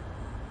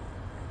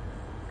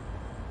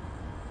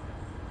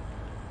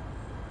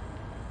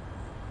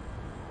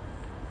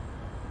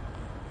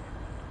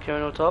 Can we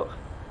no talk?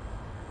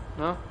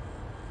 No?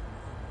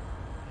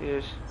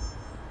 Yes.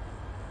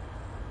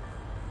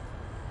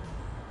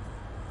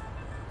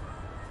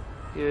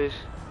 Yes.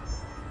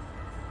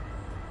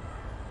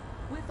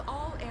 With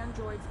all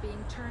androids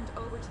being turned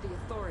over to the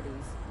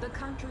authorities, the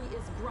country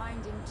is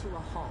grinding to a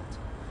halt.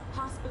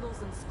 Hospitals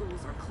and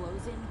schools are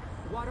closing,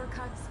 water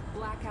cuts,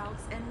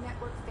 blackouts, and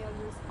network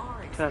failures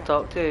are expected. Can I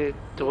talk to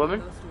the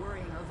woman?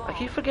 I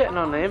keep forgetting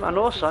her name. I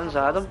know her son's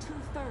Adam.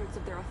 2/3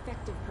 of their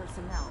effective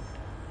personnel.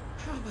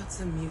 How about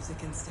some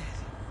music instead?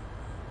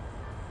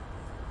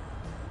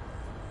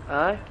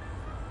 Aye.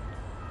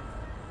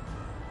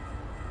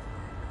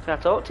 Can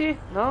I talk to you?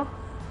 No?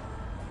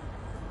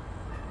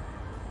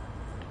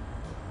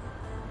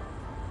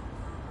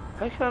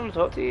 How can I not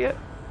talk to you yet?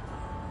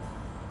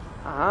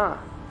 Ah.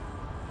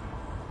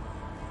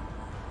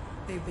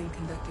 They've been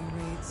conducting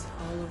raids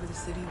all over the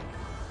city.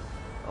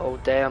 Oh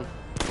damn.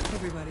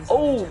 Everybody's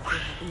oh. What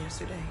happened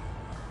yesterday.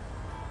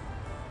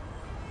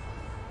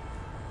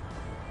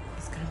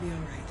 It's gonna be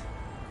alright.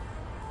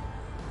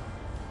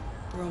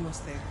 We're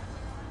almost there.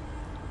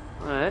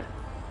 Alright.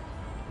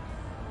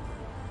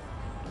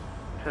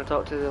 Can I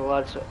talk to the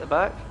lads at the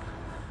back?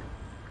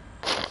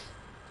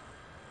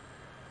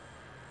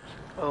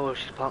 Oh,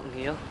 she's parking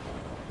here.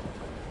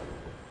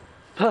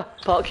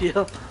 Park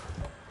here.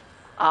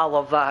 I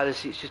love that, how the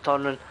seats just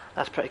turning.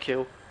 That's pretty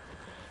cool.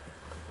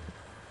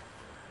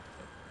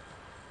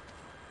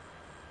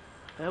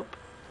 Nope.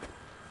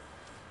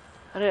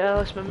 Alright,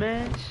 Alice, my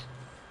mates.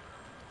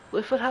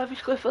 Clifford, have you,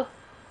 Clifford?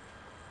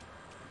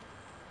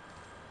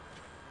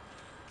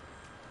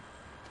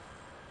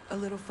 A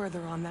little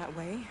further on that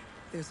way,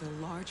 there's a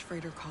large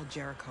freighter called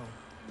Jericho.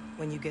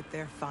 When you get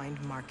there, find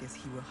Markus.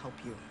 He will help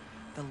you.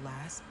 The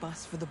last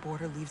bus for the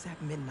border leaves at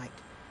midnight.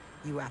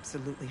 You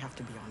absolutely have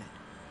to be on it.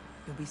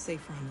 You'll be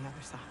safer on the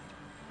other side.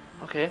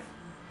 Okay.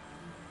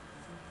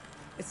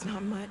 It's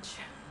not much,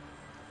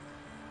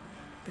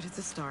 but it's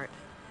a start.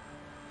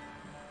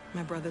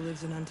 My brother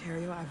lives in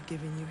Ontario. I've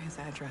given you his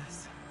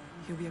address.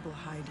 He'll be able to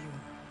hide you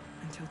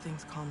until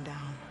things calm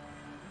down.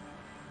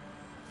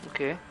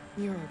 Okay.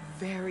 You're a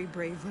very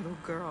brave little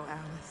girl,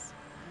 Alice.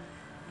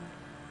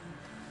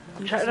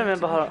 I'm trying to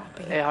remember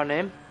her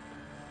name.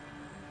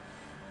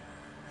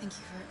 Thank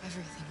you for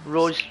everything.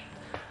 Rose.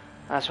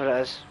 That's what it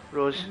is.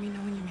 Rose. Let me know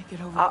when you make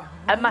it over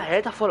there. In my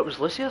head, I thought it was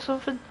Lucy or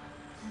something.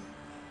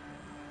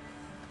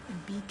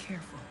 And be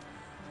careful.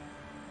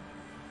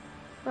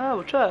 Oh,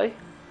 we'll try.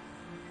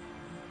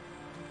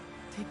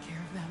 Take care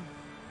of them.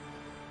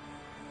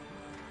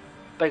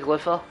 Big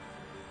Luther.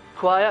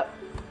 Quiet,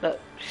 but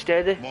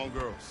steady. Come on,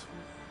 girls.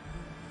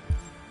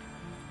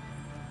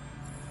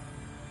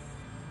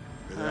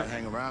 Better not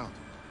hang around.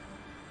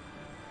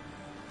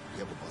 You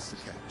have a bus to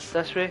catch.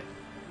 This way.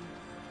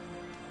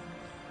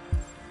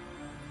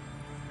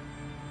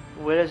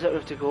 Where is it we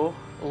have to go?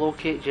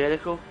 Locate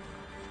Jericho.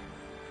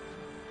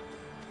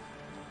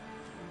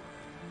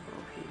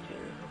 Locate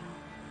Jericho.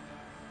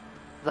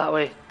 That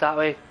way, that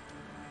way.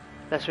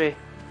 This way.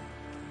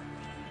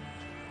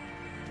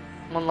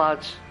 Come on,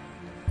 lads.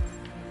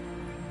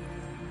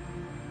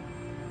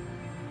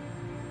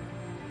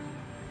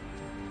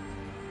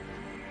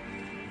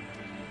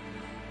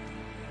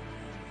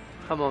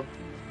 Come on.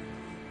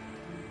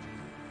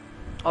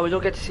 Oh, we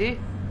don't get to see?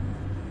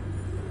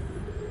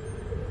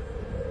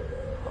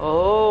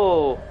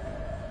 Oh.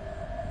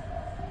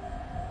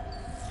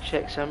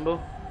 Check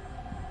symbol.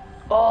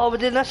 Oh, we're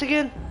doing this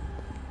again.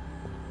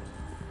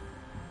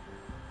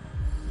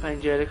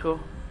 Find Jericho.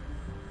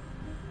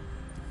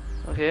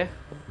 Okay.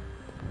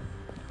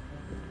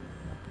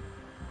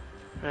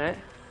 Right.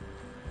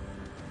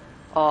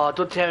 Oh,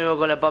 don't tell me we're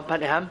gonna bump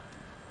into him.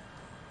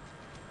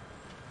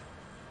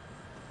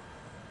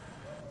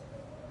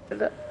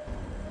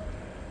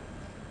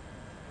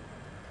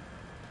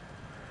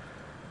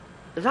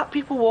 Is that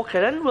people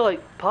walking in with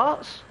like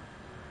parts?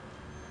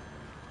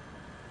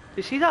 Do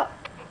you see that?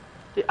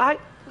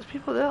 There's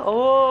people there.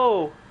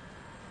 Oh,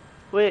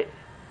 wait.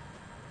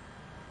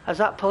 Is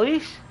that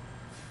police?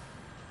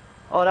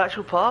 Or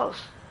actual parts?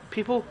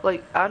 People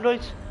like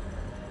androids?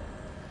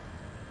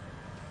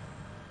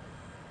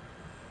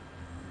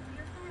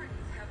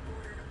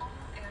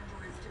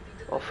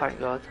 Oh, thank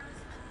God.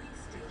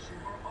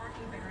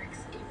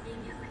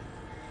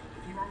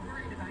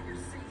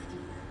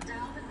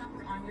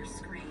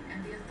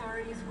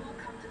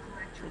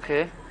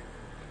 Okay.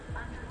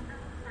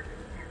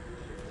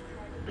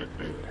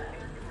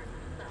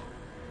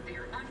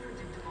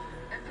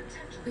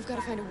 We've got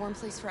to find a warm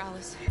place for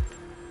Alice.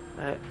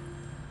 Right.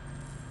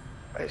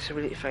 Right, so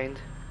we need to find.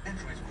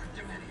 Androids weren't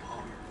doing any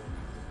harm.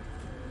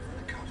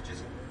 The cops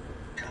just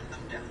gunned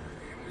them down.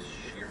 It was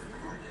sheer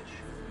carnage.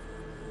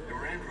 There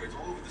were androids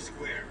all over the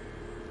square.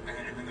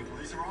 And then the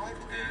police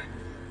arrived and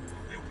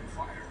they opened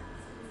fire.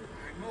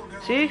 No, they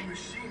See? were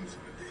machines,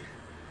 but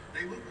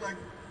they look like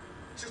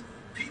just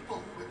people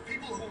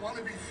who want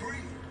to be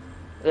free.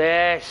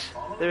 Yes,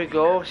 there we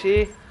go,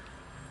 see?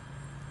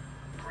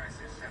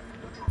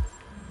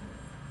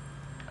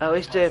 At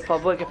least the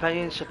public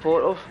opinion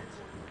supportive.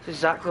 It's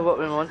exactly what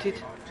we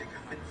wanted.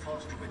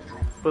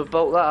 We've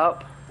built that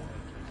up.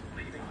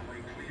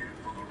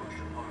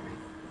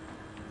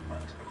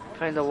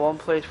 Find a warm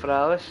place for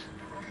Alice.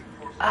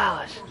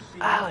 Alice!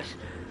 Alice!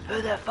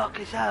 Who the fuck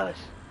is Alice?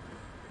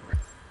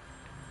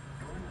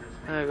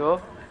 There we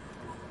go.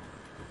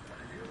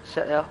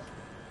 Sit there.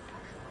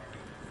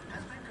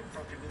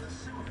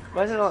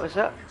 Why is it not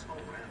sit?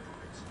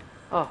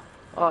 Oh,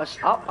 it's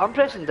up. I'm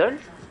pressing down.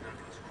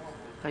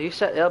 Now you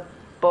sit there,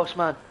 boss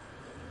man,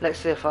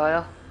 next to the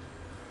fire.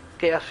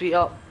 Get your feet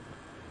up.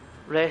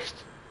 Rest.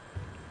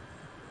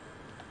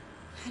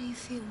 How do you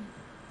feel?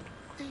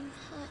 I'm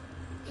hot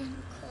and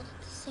cold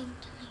at the same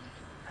time.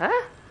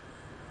 Huh?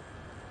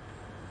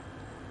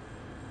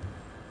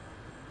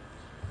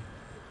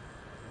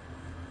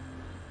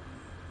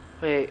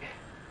 Wait.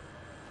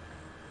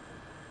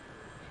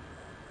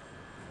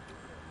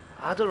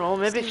 I don't know,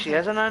 maybe she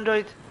is an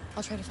android.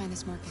 I'll try to find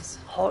this Markus.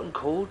 Hot and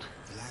cold.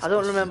 I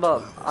don't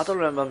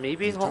remember me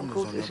being hot and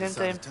cold at the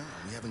same time.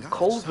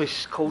 Cold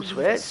with cold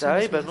sweats,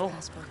 aye, but no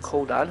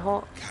cold and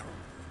hot.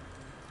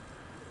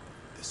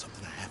 There's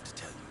something I have to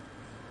tell you.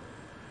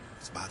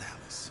 It's about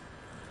Alice.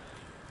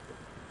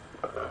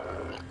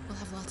 We'll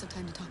have lots of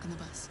time to talk on the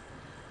bus.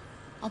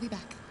 I'll be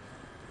back.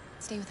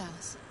 Stay with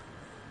Alice.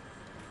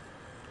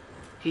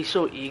 He's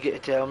so eager to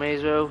tell me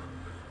as well.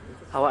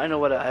 I want to know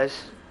what it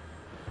is.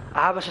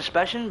 I have a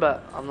suspicion,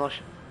 but I'm not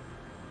sure.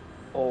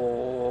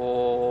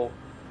 Oh.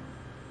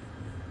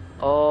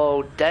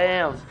 Oh,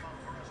 damn.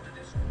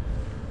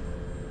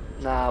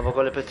 Nah, we're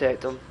going to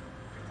protect him.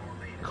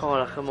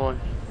 Connor, come on.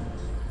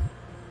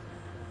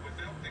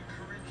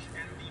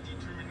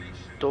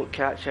 Don't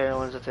catch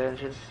anyone's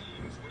attention.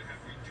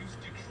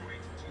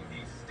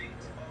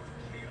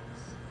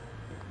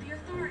 The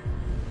authorities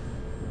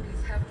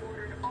have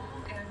ordered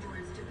all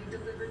androids to be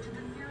delivered to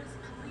the nearest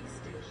police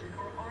station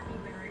or army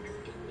barracks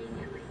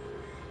immediately.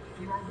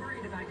 If you are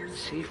worried about your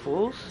safety,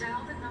 C4s?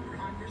 dial the number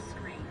on your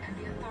screen and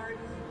the authorities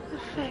will... What the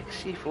fuck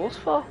C4s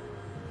for?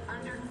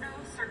 Under no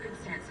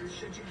circumstances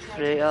should you try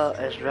Freya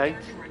to is right.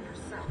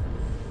 yourself.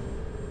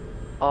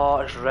 Oh,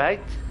 it's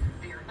right.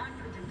 They are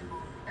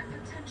unpredictable and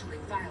potentially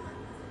violent.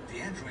 The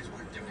androids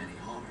weren't doing any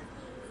harm.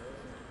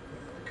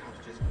 The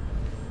cops just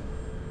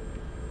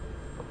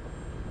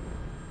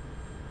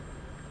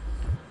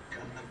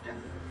gunned them down.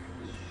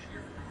 It was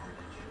sheer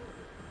carnage.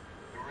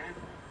 The ramp.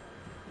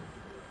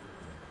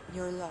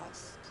 You're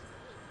lost.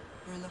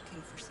 You're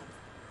looking for something.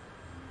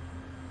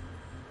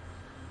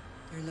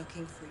 You're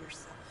looking for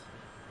yourself.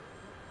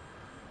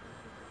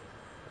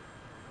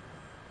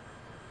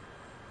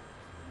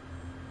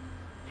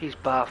 He's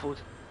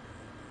baffled.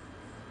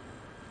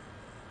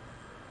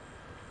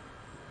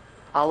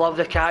 I love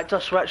the character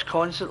switch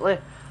constantly.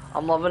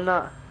 I'm loving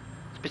that.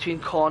 It's between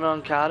Connor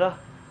and Kara.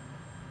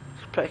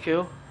 It's pretty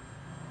cool.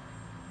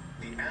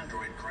 The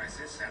android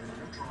crisis and the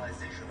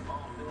neutralization of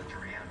all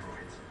military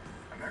androids.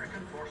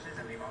 American forces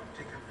in the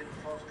Arctic have been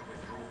forced to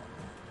withdraw,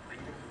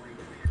 leaving the way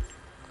clear.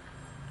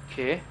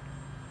 Okay.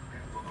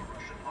 For the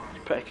Russian army.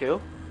 Pretty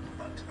cool.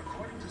 But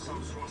according to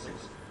some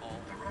sources,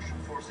 the Russian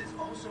forces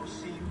also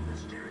seem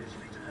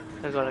mysteriously to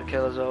have They're gonna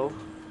kill us all. The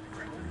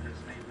Kremlin has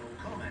made no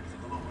comment for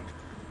the moment,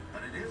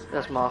 but it is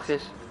That's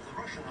Markus.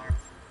 the Russian army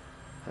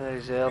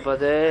There's there,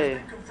 buddy. has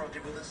been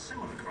confronted with a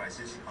similar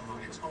crisis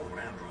among its own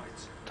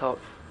androids. Talk.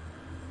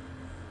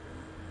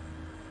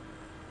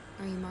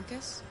 Are you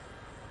Markus?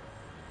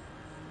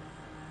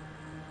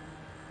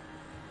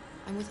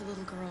 I'm with a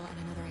little girl and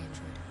another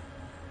android.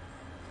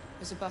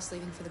 There's a bus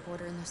leaving for the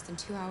border in less than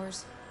 2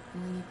 hours,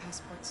 and we need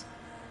passports.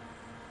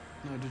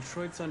 No,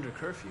 Detroit's under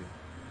curfew.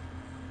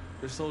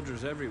 There's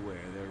soldiers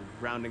everywhere. They're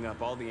rounding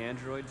up all the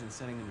androids and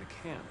sending them to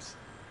camps.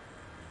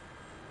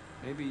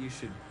 Maybe you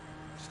should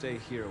stay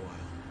here a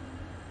while.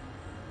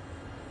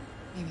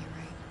 Maybe you're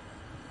right.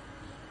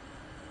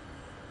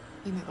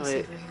 We might be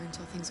safer here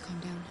until things calm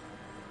down.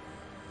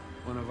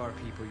 One of our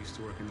people used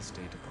to work in the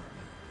State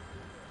Department.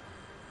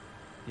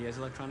 He has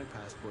electronic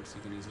passports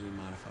you can easily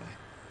modify.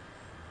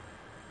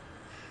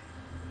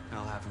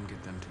 I'll have him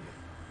get them to you.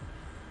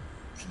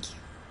 Thank you.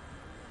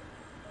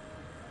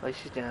 At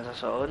least he's doing us a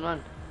solid,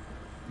 man.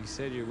 You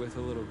said you're with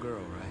a little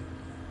girl, right?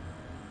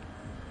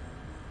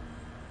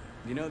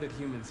 You know that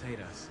humans hate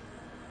us.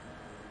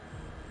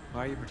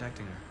 Why are you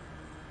protecting her?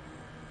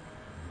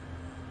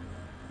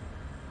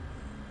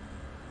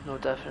 No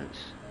difference.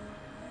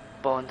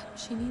 Bond.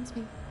 She needs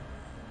me.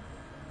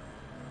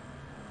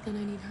 And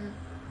I need her.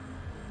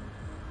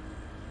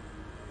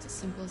 It's as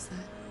simple as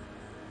that.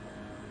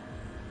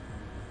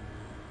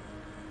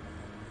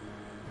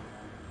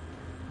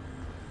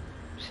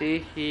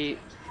 See, he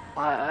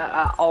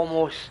I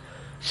almost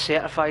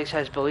certifies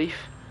his belief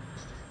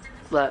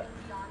that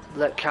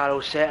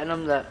Carol's setting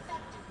him that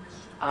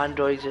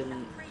androids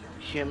and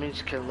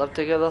humans can live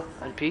together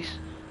in peace.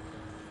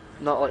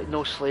 Not like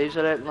no slaves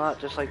or anything like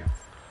that, just like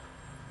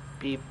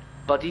be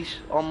buddies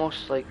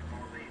almost, like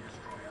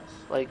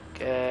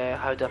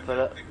how do I put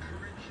it?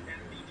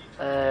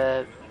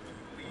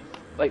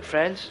 Like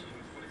friends?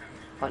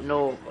 Like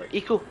no,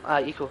 equal?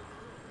 Equal.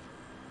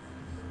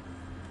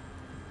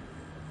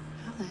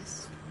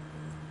 Alice.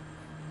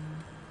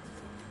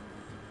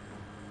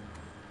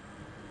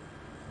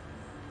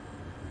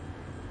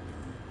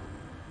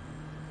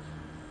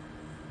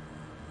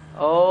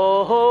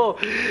 Oh,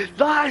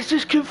 that has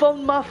just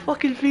confirmed my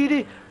fucking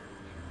theory.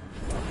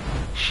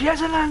 She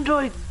is an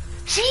android.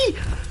 See?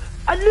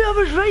 I knew I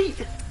was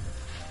right.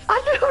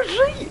 I knew I was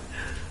right.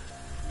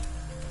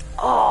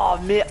 Oh,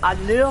 mate, I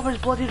knew I was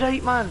bloody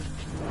right, man.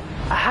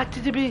 I had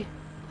to be.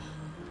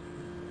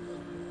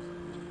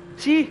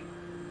 See?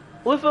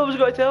 Luthor was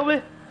going to tell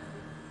me.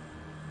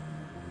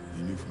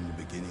 You knew from the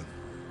beginning.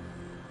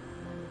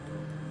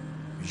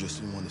 You just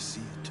didn't want to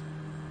see it.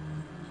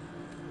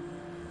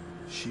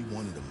 She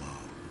wanted a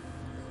mom,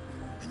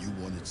 and you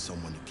wanted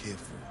someone to care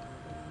for.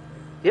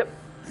 Yep.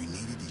 You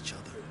needed each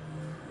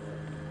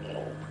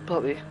other.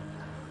 Bloody.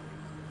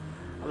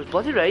 I was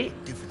bloody right.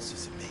 What difference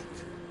does it make?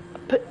 I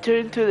put two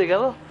and two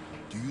together.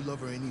 Do you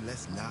love her any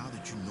less now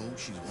that you know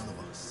she's one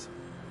of us?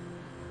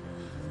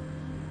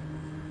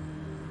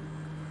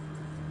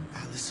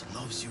 Alice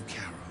loves you,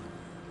 Kara.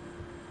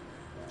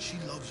 She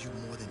loves you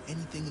more than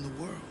anything in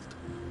the world.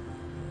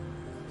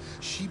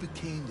 She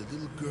became the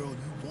little girl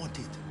you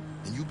wanted,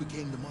 and you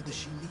became the mother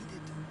she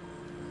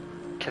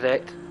needed.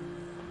 Correct.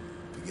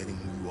 Forgetting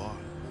who you are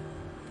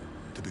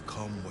to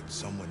become what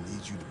someone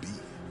needs you to be.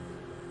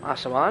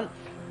 That's the man.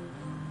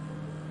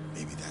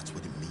 Maybe that's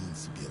what it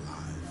means to be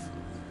alive.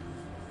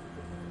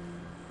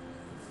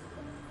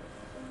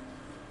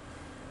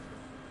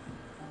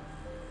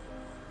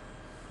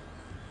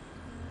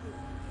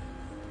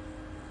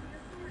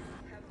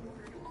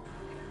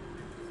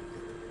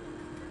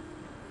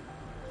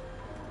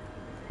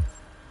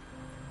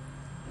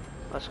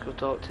 Let's go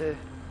talk to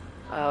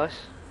Alice.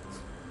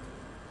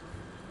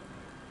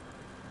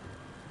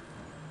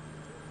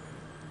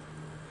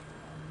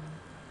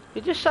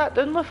 You just sat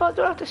down with her,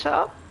 don't have to sit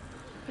up.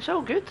 It's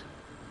all good.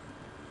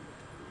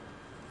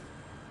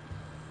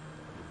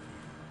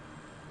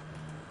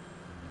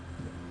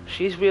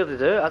 She's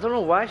weirded out. I don't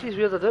know why she's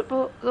weirded out,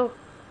 but though.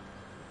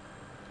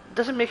 It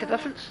doesn't make a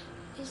difference.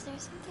 Is there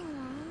something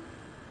wrong?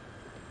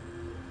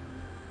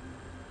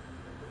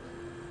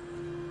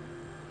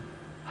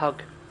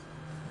 Hug.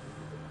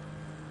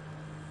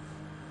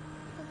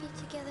 We'll be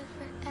together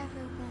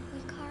forever, won't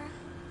we, Kara?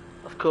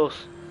 Of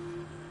course.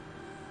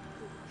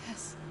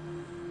 Yes.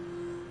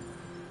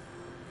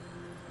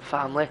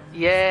 Family.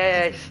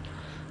 Yes!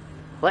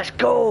 Let's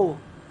go!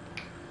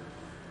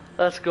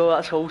 Let's go,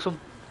 that's wholesome.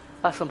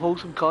 That's some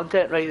wholesome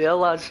content right there,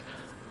 lads.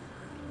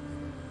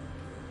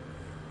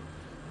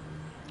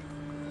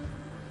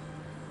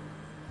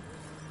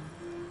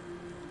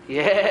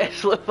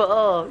 Yes,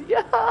 Luthor!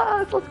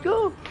 Yes, let's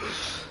go!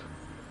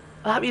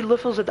 That means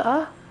Luthor's a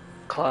da?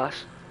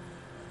 Class.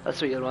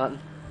 That's what you're wanting.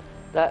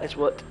 That is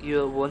what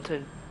you're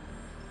wanting.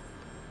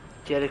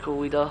 Jericho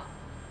leader.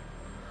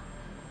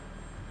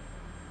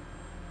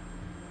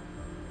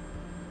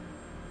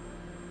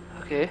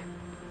 Okay.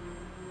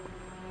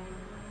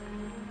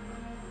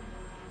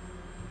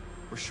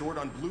 We're short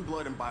on blue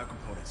blood and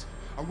biocomponents.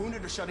 Our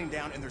wounded are shutting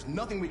down, and there's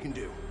nothing we can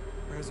do.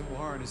 President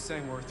Warren is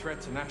saying we're a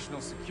threat to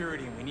national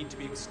security and we need to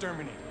be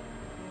exterminated.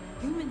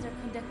 Humans are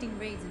conducting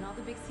raids in all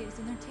the big cities,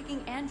 and they're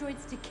taking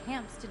androids to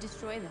camps to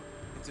destroy them.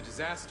 It's a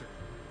disaster.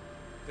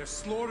 They're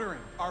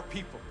slaughtering our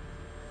people.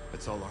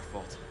 It's all our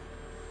fault.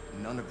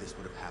 None of this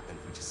would have happened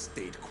if we just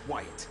stayed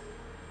quiet.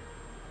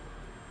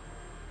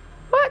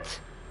 What?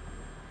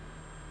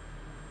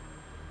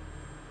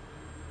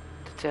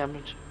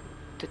 Determined.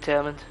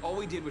 Determined. All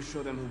we did was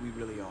show them who we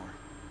really are.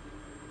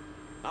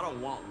 I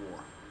don't want war,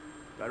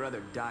 but I'd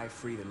rather die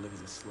free than live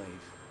as a slave.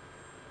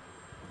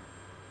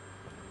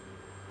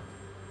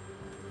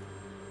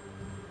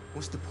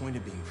 What's the point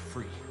of being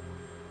free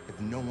if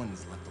no one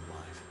is left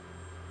alive?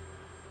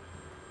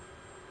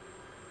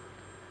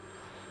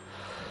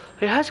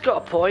 He has got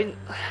a point.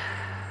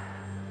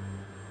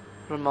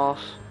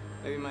 Remorse.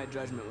 Maybe my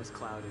judgment was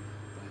clouded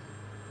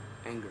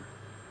by anger.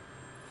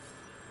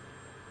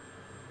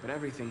 But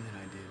everything that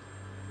I did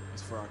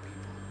was for our people.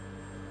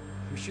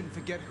 We shouldn't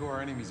forget who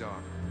our enemies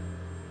are.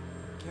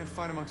 We can't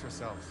fight amongst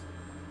ourselves.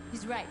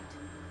 He's right.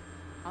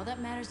 All that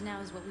matters now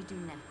is what we do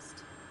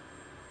next.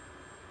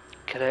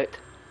 Correct.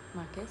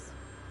 Marcus?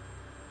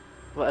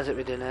 What is it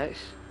we do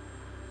next?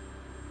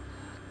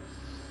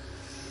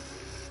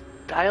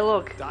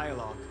 Dialogue.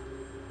 Dialogue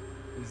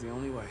is the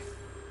only way.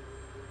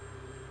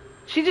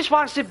 She just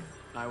wants to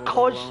I will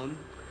cause, go alone.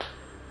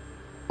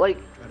 like,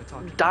 Try to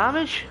talk to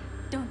damage.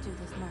 Don't do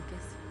this,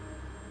 Marcus.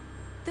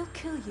 They'll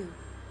kill you.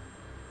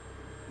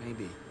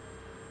 Maybe.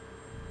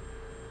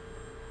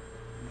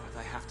 North,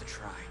 I have to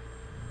try.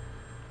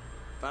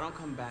 If I don't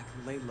come back,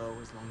 lay low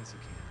as long as you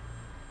can.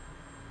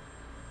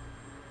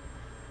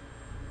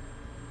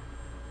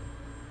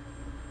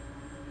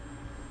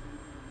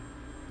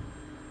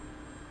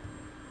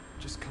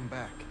 Just come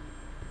back.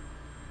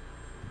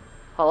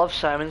 I love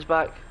Simon's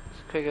back.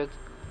 It's quite good.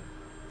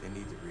 They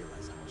need to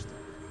realize how much they're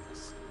hurting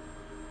us.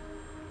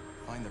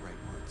 Find the right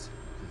words,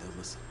 and they'll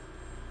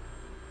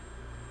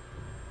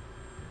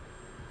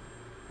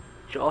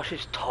Josh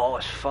is tall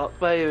as fuck,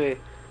 by the way.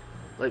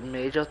 Like,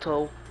 major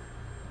tall.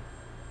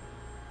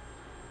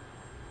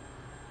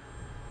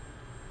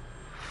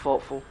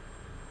 Thoughtful.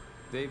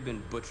 They've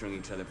been butchering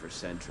each other for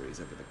centuries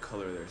over the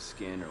color of their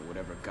skin or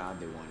whatever god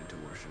they wanted to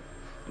worship.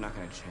 They're not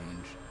gonna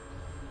change.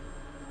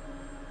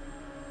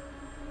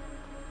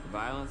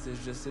 Violence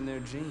is just in their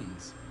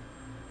genes.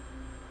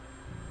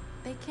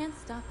 They can't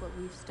stop what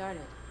we've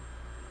started.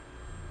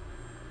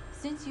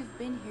 Since you've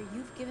been here,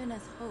 you've given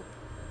us hope.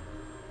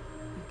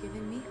 You've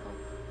given me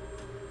hope.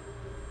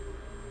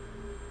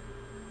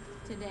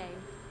 Today,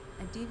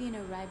 a deviant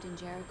arrived in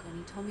Jericho and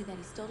he told me that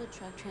he stole a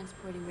truck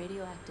transporting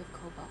radioactive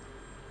cobalt.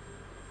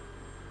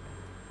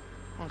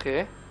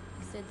 Okay.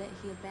 He said that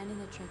he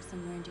abandoned the truck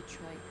somewhere in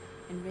Detroit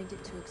and rigged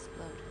it to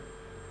explode.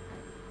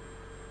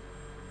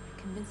 I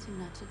convinced him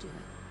not to do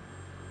it.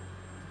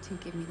 To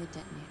give me the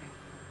detonator.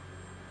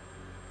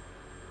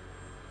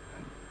 A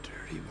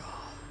dirty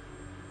ball.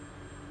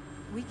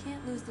 We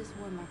can't lose this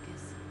war,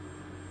 Marcus.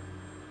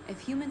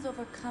 If humans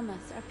overcome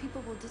us, our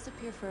people will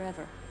disappear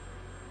forever.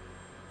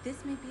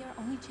 This may be our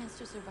only chance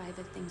to survive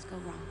if things go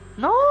wrong.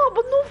 No,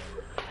 but no,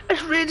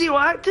 it's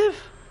radioactive.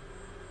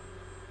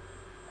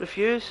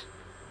 Refuse.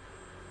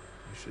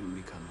 We shouldn't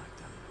become like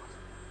them.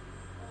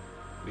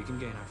 We can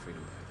gain our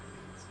freedom by other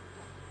means.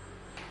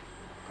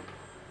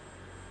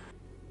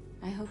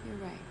 I hope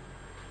you're right.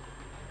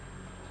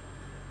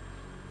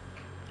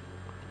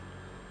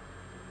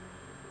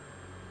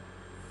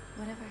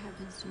 Whatever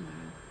happens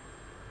tomorrow,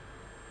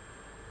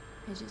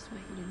 I just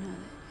want you to know that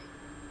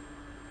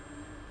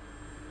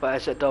What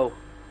is it though?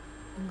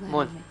 I'm glad Come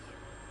on. I met you.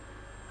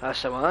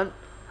 That's the one.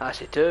 That's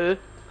the two.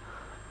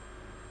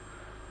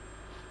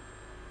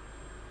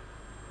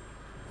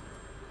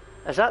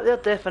 Is that their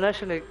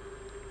definition of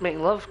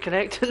making love,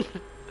 connecting?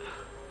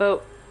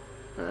 Well,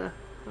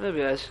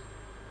 maybe it is.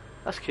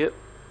 That's cute.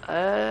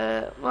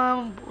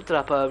 Well, we'll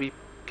drop a wee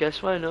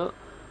kiss, why not?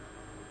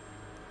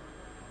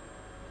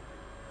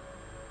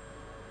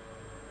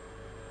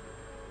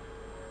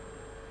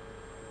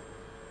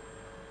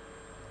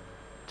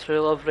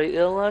 True love right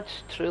there,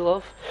 lads. True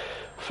love.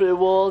 Through the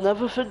wall and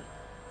everything.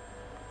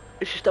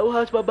 And she still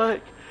has my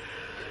back.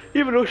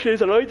 Even though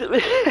she's annoyed at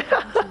me.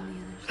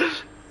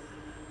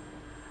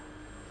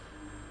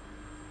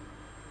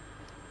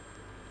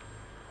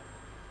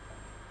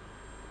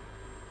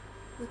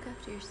 Look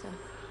after yourself.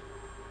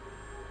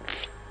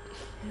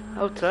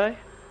 I'll try.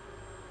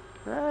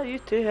 Ah, you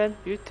too, hen.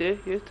 You too,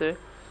 you too.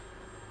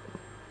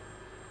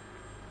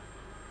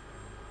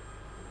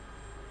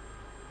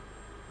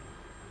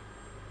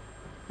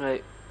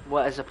 Right,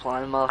 what is the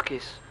plan,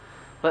 Marcus?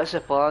 What's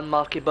the plan,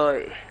 Marky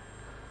boy?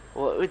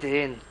 What are we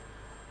doing?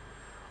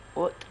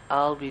 What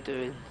are we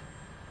doing?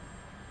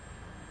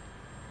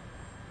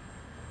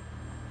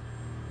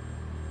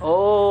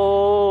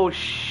 Oh,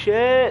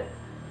 shit!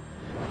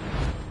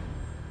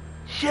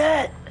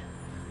 Shit!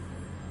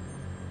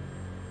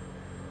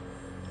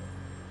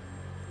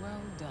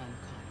 Well done,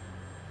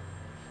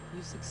 Connor.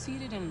 You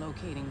succeeded in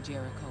locating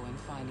Jericho and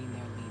finding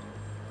their leader.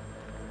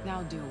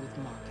 Now deal with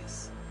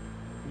Marcus.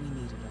 We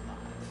need it alive.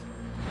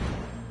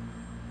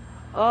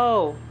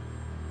 Oh.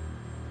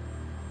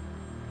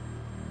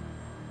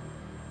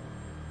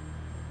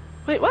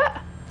 Wait,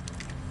 what?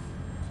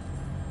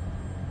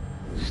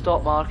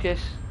 Stop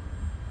Marcus.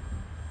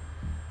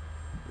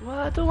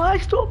 Why don't I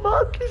stop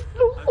Marcus?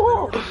 No. I've been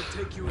ordered to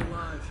take you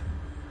alive.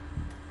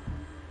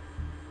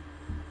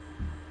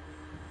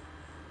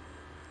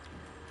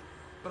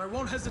 But I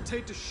won't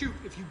hesitate to shoot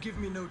if you give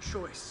me no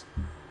choice.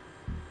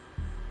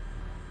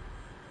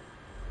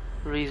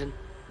 Reason.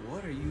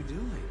 What are you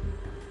doing?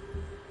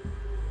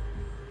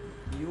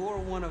 You're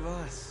one of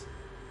us.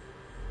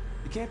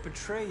 You can't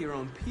betray your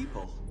own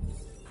people.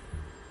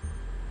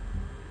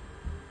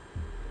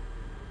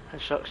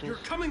 Instructions. You're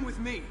coming with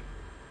me.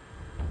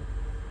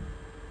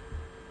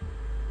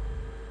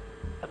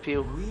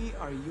 Appeal. We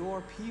are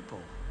your people.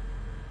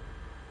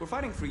 We're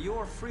fighting for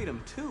your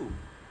freedom, too.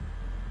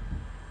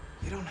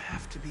 You don't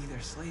have to be their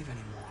slave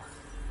anymore.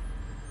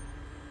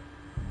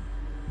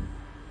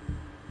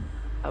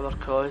 Our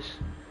cause.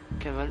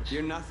 Convinced.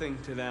 You're nothing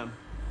to them.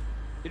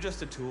 You're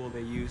just a tool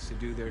they use to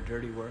do their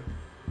dirty work.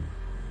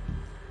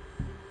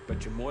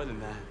 But you're more than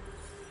that.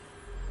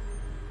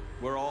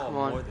 We're all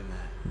more than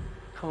that.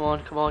 Come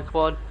on, come on,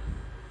 come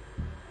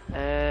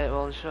on.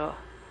 One shot.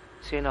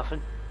 See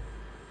nothing.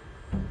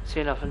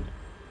 See nothing.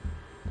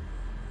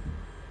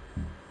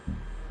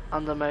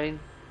 Undermine.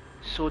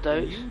 So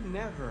doubts. You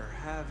never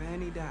have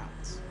any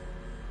doubts.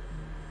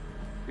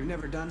 You've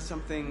never done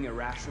something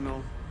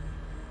irrational.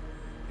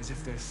 As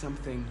if there's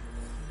something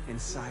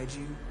inside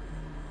you.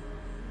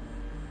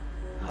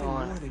 Nothing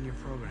more than your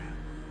program.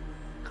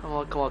 Come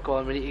on, come on, come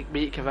on. We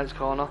need to convince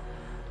Connor.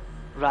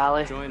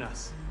 Rally. Join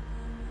us.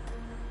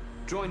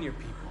 Join your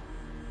people.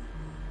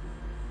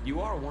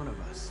 You are one of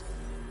us.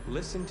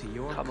 Listen to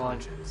your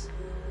conscience.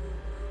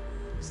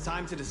 It's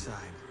time to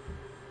decide.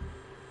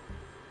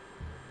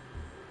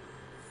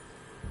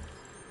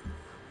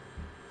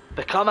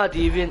 Become a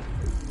deviant.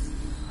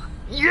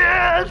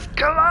 Yes!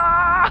 Come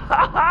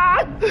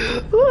on!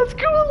 Let's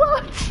go,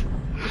 lads!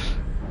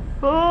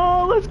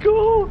 Let's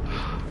go!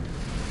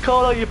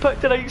 Connor, you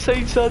picked the right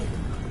side, son.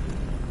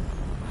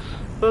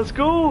 Let's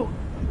go!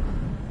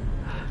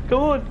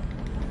 Come on!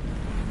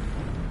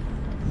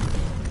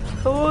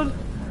 Come on!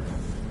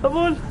 Come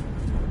on!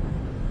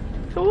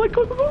 Come on,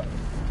 go, go, go!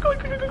 Go,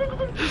 go, go, go,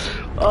 go, go!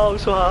 Oh, I'm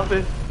so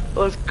happy.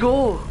 Let's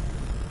go!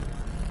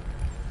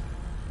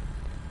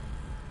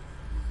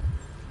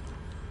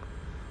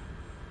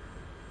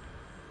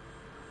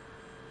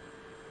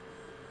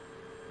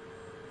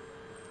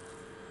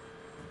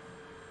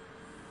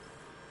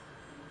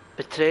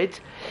 Betrayed.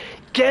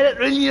 Get it,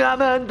 Rooney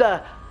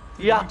Amanda!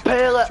 You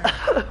pellet!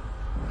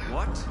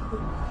 What?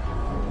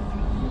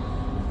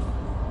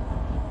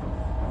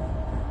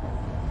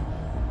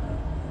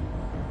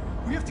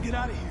 We have to get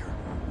out of here.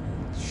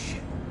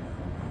 Shit.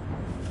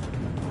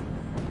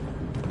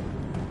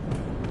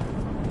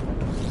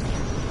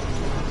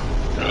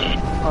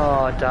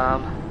 Oh,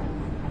 damn.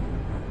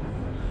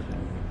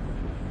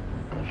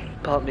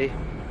 Pardon me.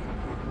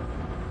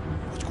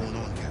 What's going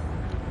on, Carol?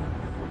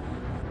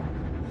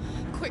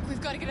 Quick,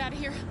 we've got to get out of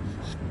here.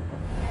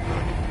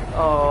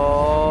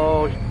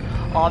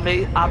 Oh,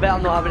 mate, I bet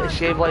I'm not having to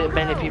save like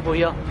many people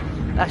here.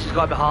 This is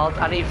going to be hard.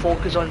 I need to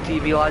focus on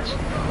TV, lads.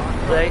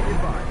 Right?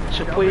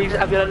 So please,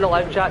 if you're in the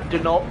live chat, do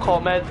not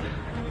comment.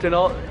 Do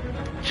not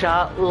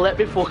chat. Let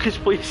me focus,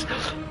 please.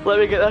 Let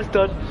me get this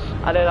done.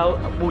 And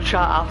then we'll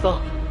chat after.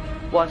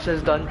 Once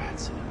it's done.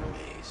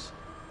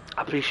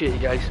 I appreciate you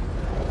guys.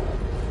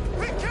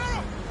 Hey,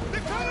 Carol!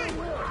 They're coming!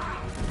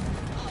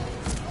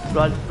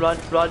 Run, run,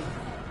 run.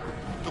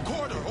 The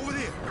corridor, over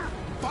there.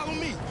 Follow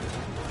me.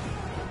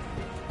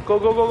 Go,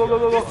 go, go, go, go,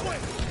 go, go. This way.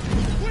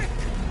 Quick!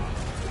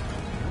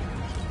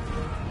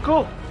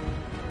 Go.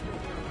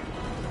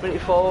 Ready to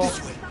follow.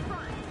 This way.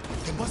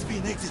 There must be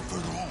an exit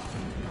further on.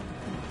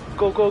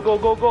 Go, go, go,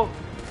 go, go.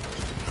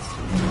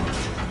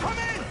 Come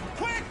in!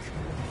 Quick!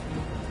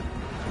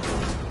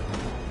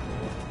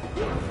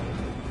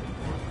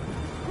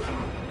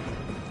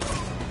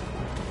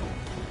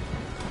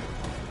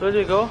 Where do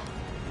you go?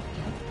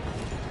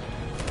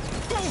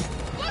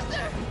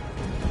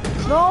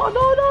 No,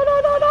 no, no, no,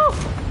 no, no!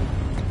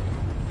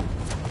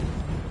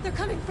 They're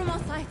coming from all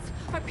sides.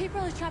 Our people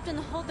are trapped in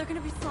the hold. They're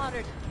gonna be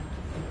slaughtered.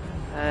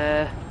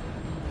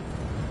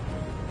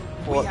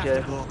 We What, have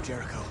Jericho? to blow up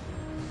Jericho.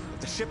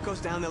 If the ship goes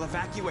down, they'll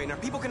evacuate, and our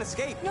people can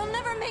escape. You'll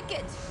never make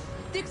it.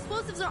 The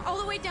explosives are all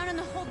the way down in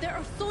the hold. There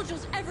are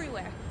soldiers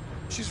everywhere.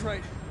 She's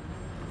right.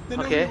 They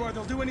know Okay. who you are.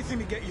 They'll do anything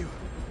to get you.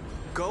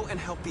 Go and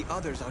help the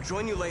others. I'll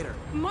join you later.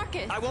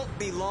 Markus! I won't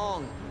be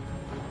long.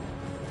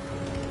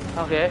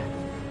 Okay.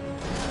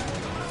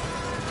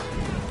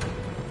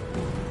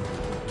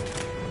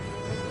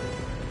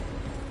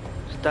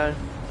 It's down.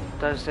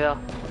 Downstairs.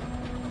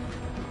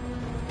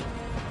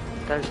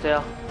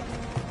 Downstairs.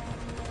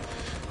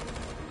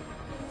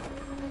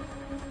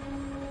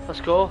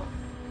 Let's go.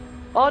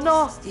 Oh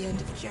no! This is the end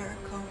of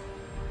Jericho.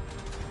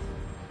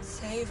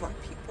 Save our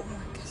people,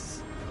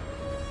 Markus.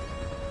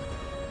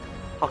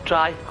 I'll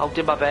try. I'll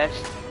do my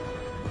best.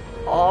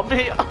 Oh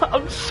mate,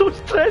 I'm so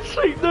stressed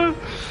right now.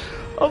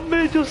 I'm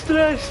major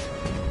stressed.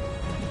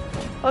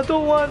 I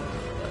don't want...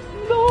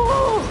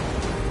 No!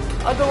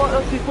 I don't want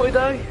those people to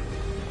die.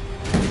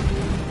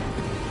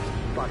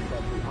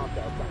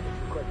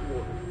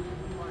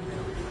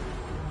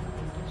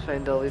 Let's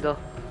find the leader.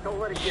 Don't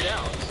let it get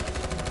out.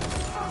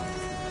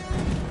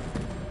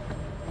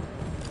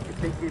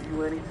 If they give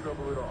you any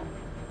trouble at all.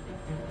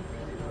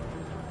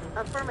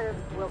 Affirmative.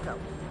 Welcome.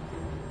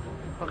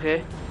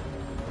 Okay.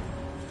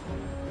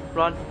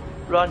 Run.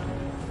 Run.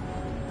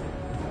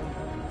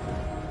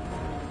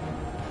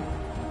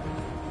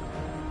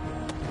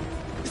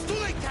 It's too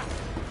late, Cap.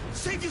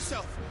 Save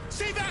yourself.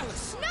 Save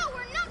Alice. No,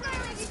 we're not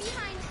gonna leave you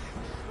behind.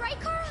 Right,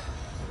 Carl?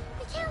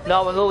 We can't leave.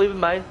 No, we're not leaving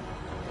mine.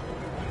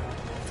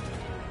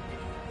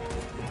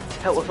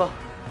 Help with her.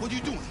 What are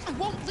you doing? I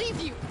won't leave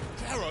you.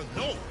 Kara,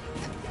 no.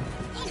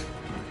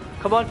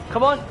 Come on,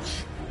 come on.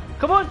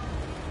 Come on.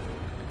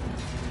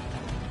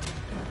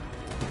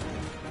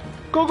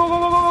 Go, go, go,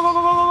 go, go, go, go,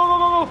 go, go, go,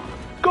 go, go,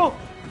 go.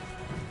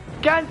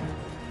 Again.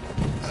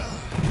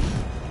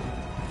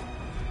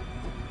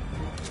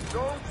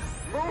 Don't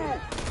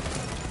move.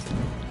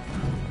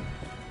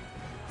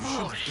 You should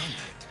have Oh, done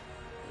that.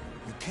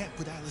 You can't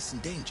put Alice in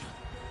danger.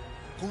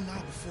 Go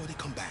now before they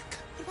come back.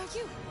 What about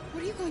you?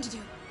 What are you going to do?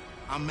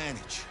 I'll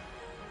manage.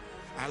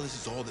 Alice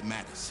is all that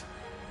matters.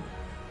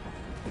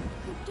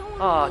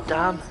 Oh,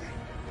 damn.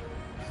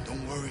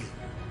 Don't worry.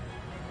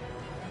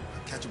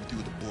 I'll catch up with you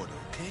at the border,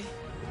 okay?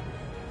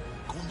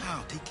 Go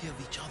now. Take care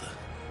of each other.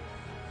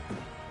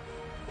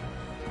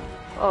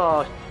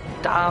 Oh,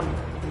 damn.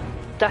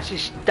 This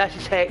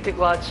is hectic,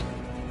 lads.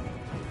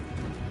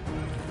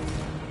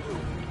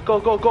 Go,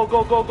 go, go,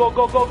 go, go, go,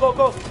 go, go, go,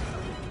 go.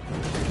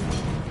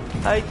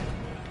 Hide.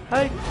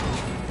 Hide.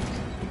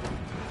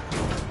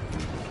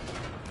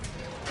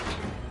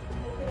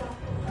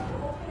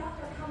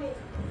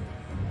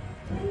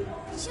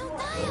 She'll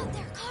die out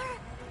there, Carl.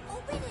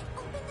 Open it.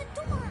 Open the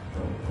door.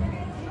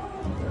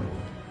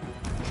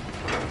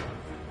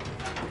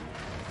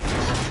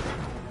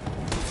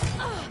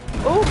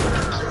 Oh.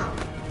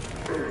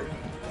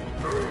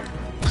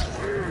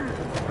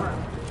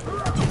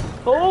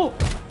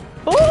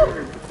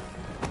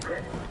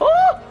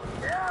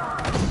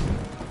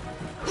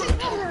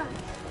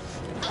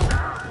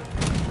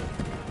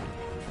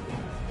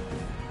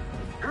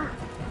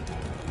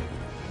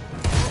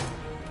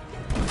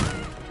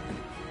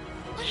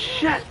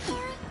 Shit!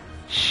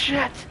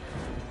 Shit!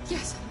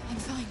 Yes, I'm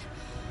fine.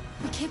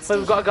 We can't Wait, stay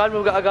we've got a gun,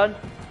 we've got a gun.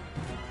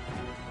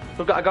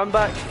 We've got a gun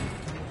back.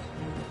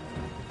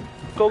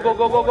 Go, go,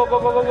 go, go, go, go,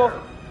 go, go,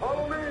 go.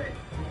 Follow me.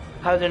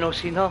 How have they not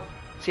seen her?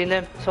 Seen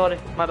them? Sorry,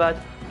 my bad.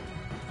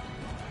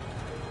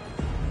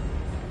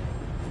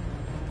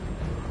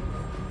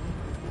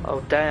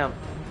 Oh, damn.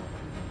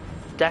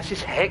 This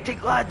is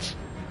hectic, lads.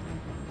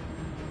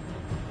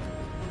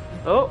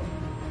 Oh,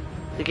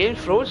 the game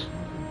froze.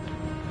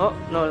 Oh,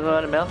 no, no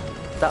anymore.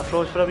 That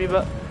froze for a wee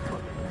bit.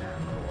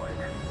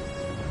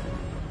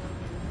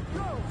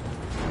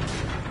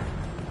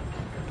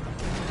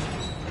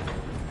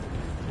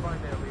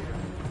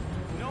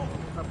 No!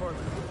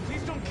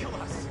 Please don't kill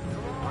us!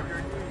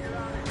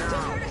 Don't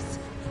hurt us!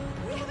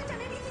 We haven't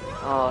done anything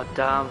wrong! Oh,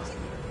 damn.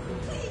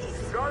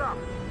 Please! Shut up.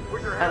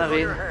 Put your Kind hands of on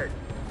in. your head.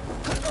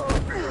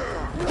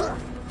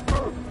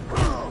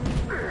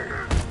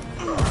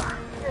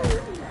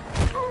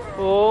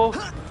 Oh.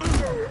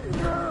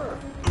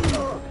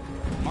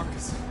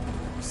 Marcus,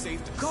 you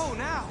saved us. Go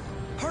now!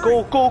 Hurry!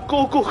 Go, go,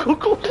 go, go, go,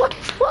 go,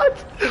 lads,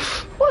 lads!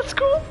 Let's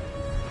go!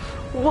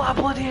 What a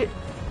bloody...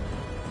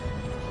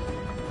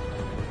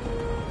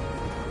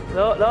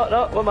 No, no,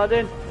 no, what am I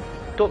doing?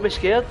 Don't be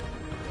scared.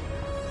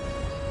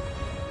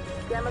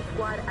 Gamma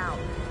squad out.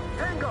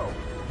 Tango!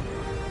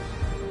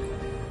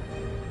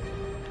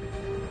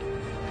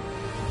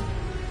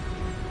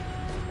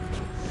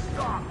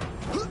 Stop.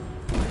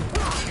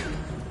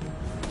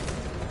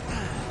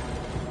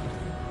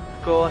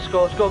 Go, let's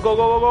go, let's go, go,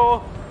 go, go,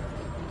 go!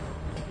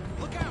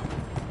 Look out!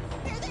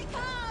 Here they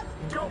come!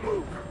 Don't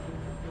move.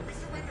 We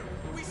surrender!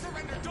 We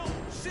surrender! Don't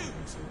shoot!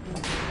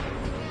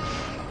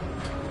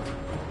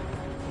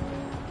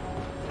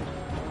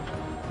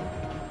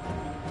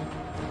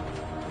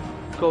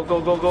 Go,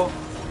 go, go, go.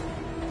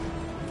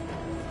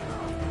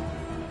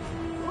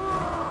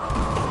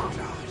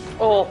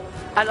 Oh,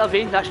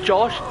 intervene, that's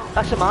Josh,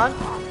 that's the man.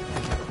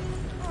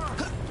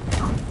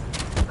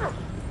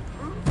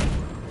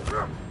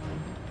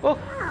 Oh.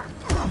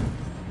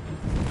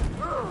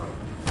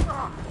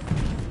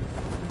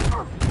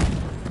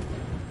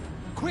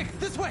 Quick,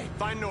 this way!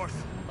 Find North.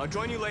 I'll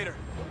join you later.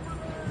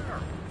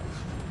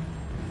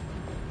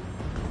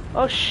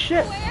 Oh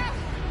shit. Where?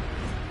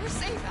 We're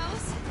safe,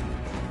 Alice.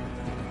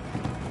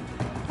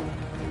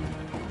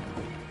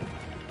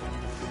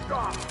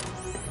 Stop.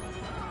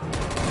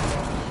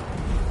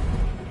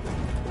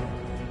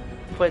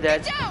 We're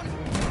dead. Get down!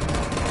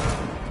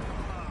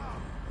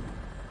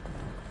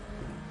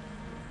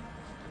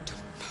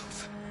 Don't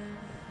move.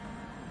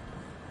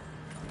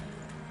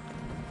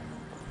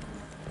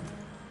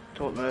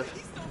 Don't move.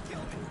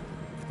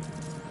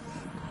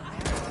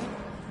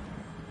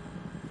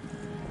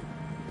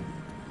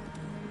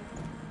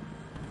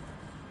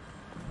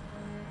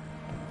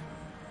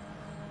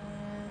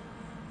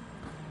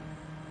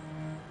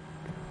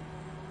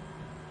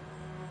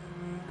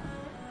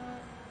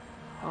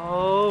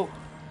 Oh.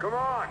 Come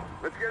on.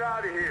 Let's get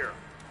out of here.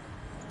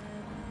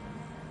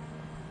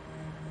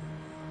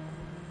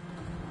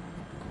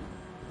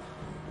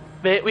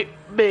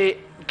 Mate,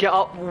 get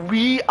up.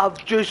 We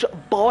have just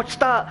botched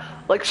that.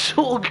 Like,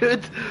 so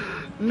good.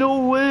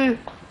 No way.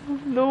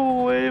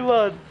 No way,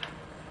 man.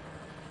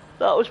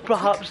 That was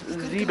perhaps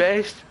the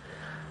best.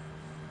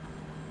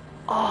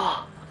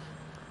 Oh.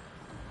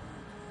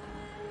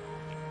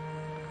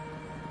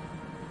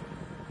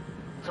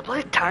 There's a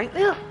bloody tank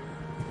there.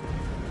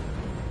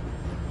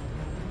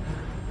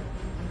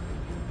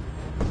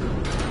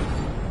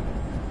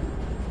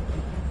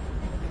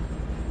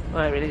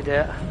 Right, we need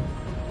that.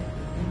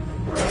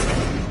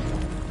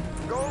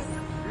 Go.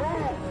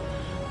 Move.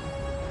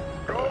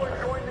 Go and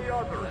join the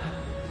others.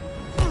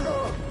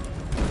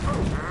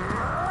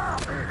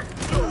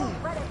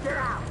 Let it get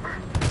out.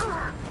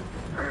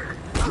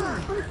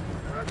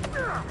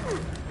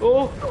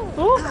 Oh.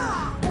 Oh.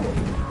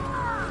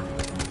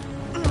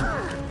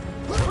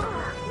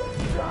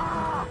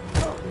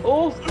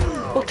 Oh.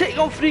 We'll take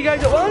on 3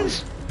 guys at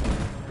once.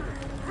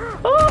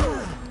 Oh.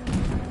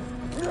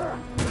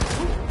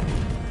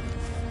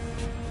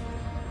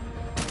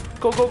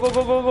 Go, go, go,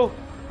 go, go, go.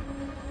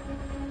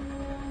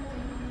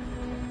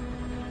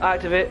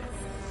 Activate.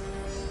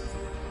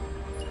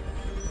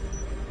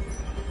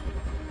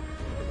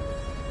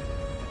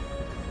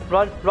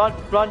 Run, run,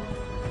 run.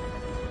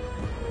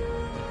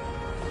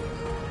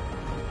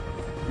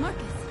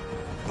 Marcus.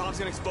 Bomb's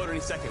gonna explode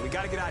any second. We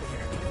gotta get out of here.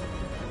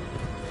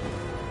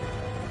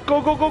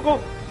 Go, go, go,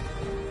 go.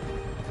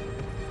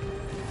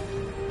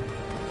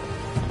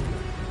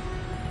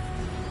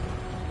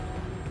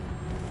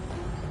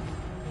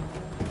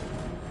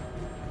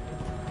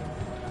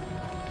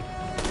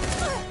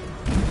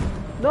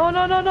 No,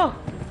 no, no, no.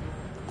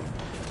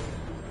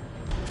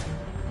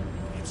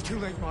 It's too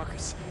late,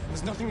 Marcus.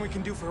 There's nothing we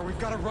can do for her. We've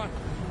got to run.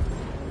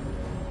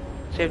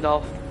 Saved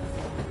off.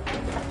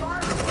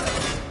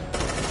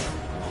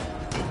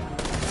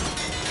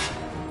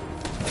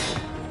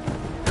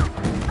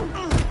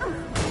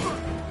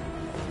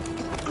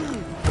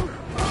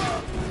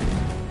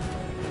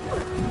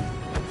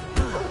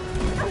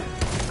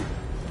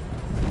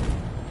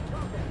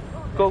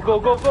 Go, go,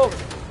 go, go!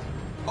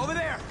 Over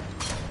there!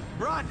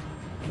 Run!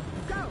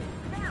 Go!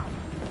 Now!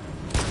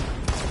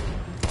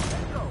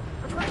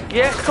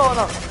 Yes,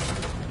 Connor!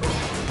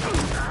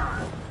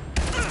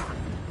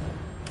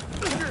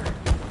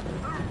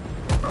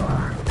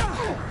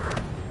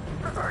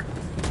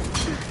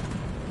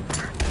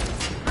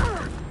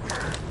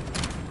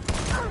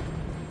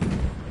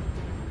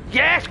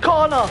 Yes,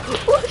 Connor!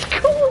 Let's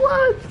go,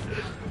 lads!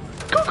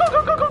 Go, go,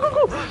 go, go, go, go,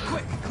 go!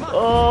 Quick, come on!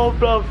 Oh,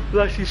 bruv,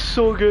 this is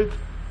so good.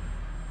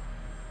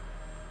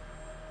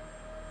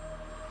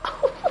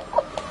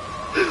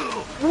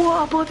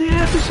 What a bloody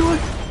episode!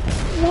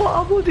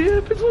 What a bloody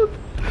episode!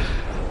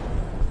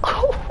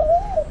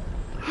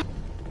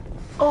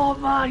 Oh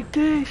my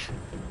days!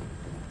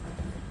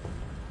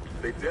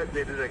 They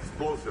detonated an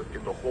explosive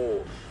in the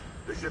hold.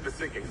 The ship is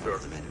sinking, sir.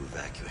 The men to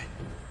evacuate.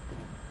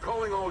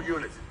 Calling all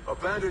units.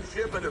 Abandon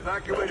ship and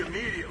evacuate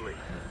immediately.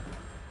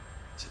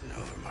 Is it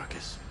over,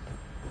 Markus?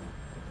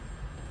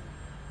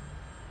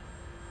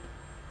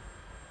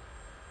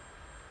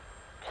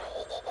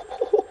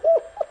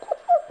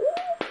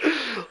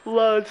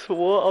 Lads,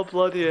 what a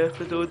bloody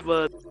episode,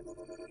 man.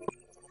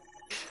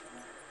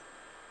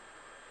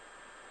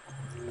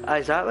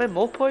 Exactly,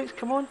 more points,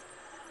 come on.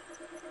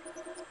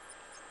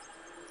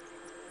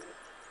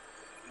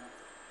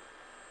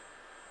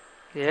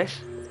 Yes,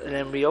 and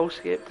then we all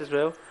escaped as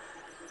well.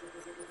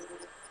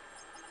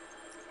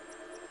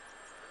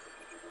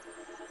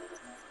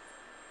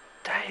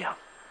 Damn.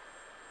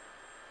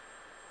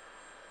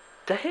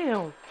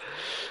 Damn.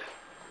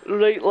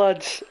 Right,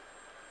 lads.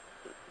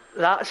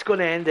 That's going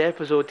to end the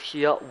episode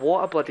here.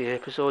 What a bloody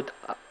episode.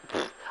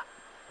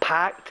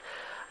 Packed.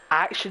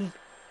 Action.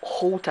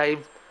 Whole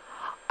time.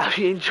 If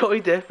you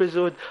enjoyed the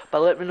episode, but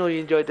let me know you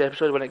enjoyed the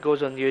episode when it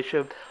goes on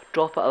YouTube.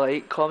 Drop it a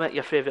like, comment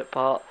your favourite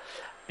part.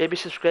 Maybe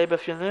subscribe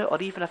if you're new,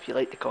 or even if you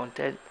like the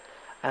content.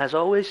 And as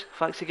always,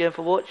 thanks again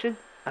for watching,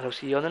 and I'll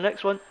see you on the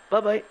next one.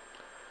 Bye bye.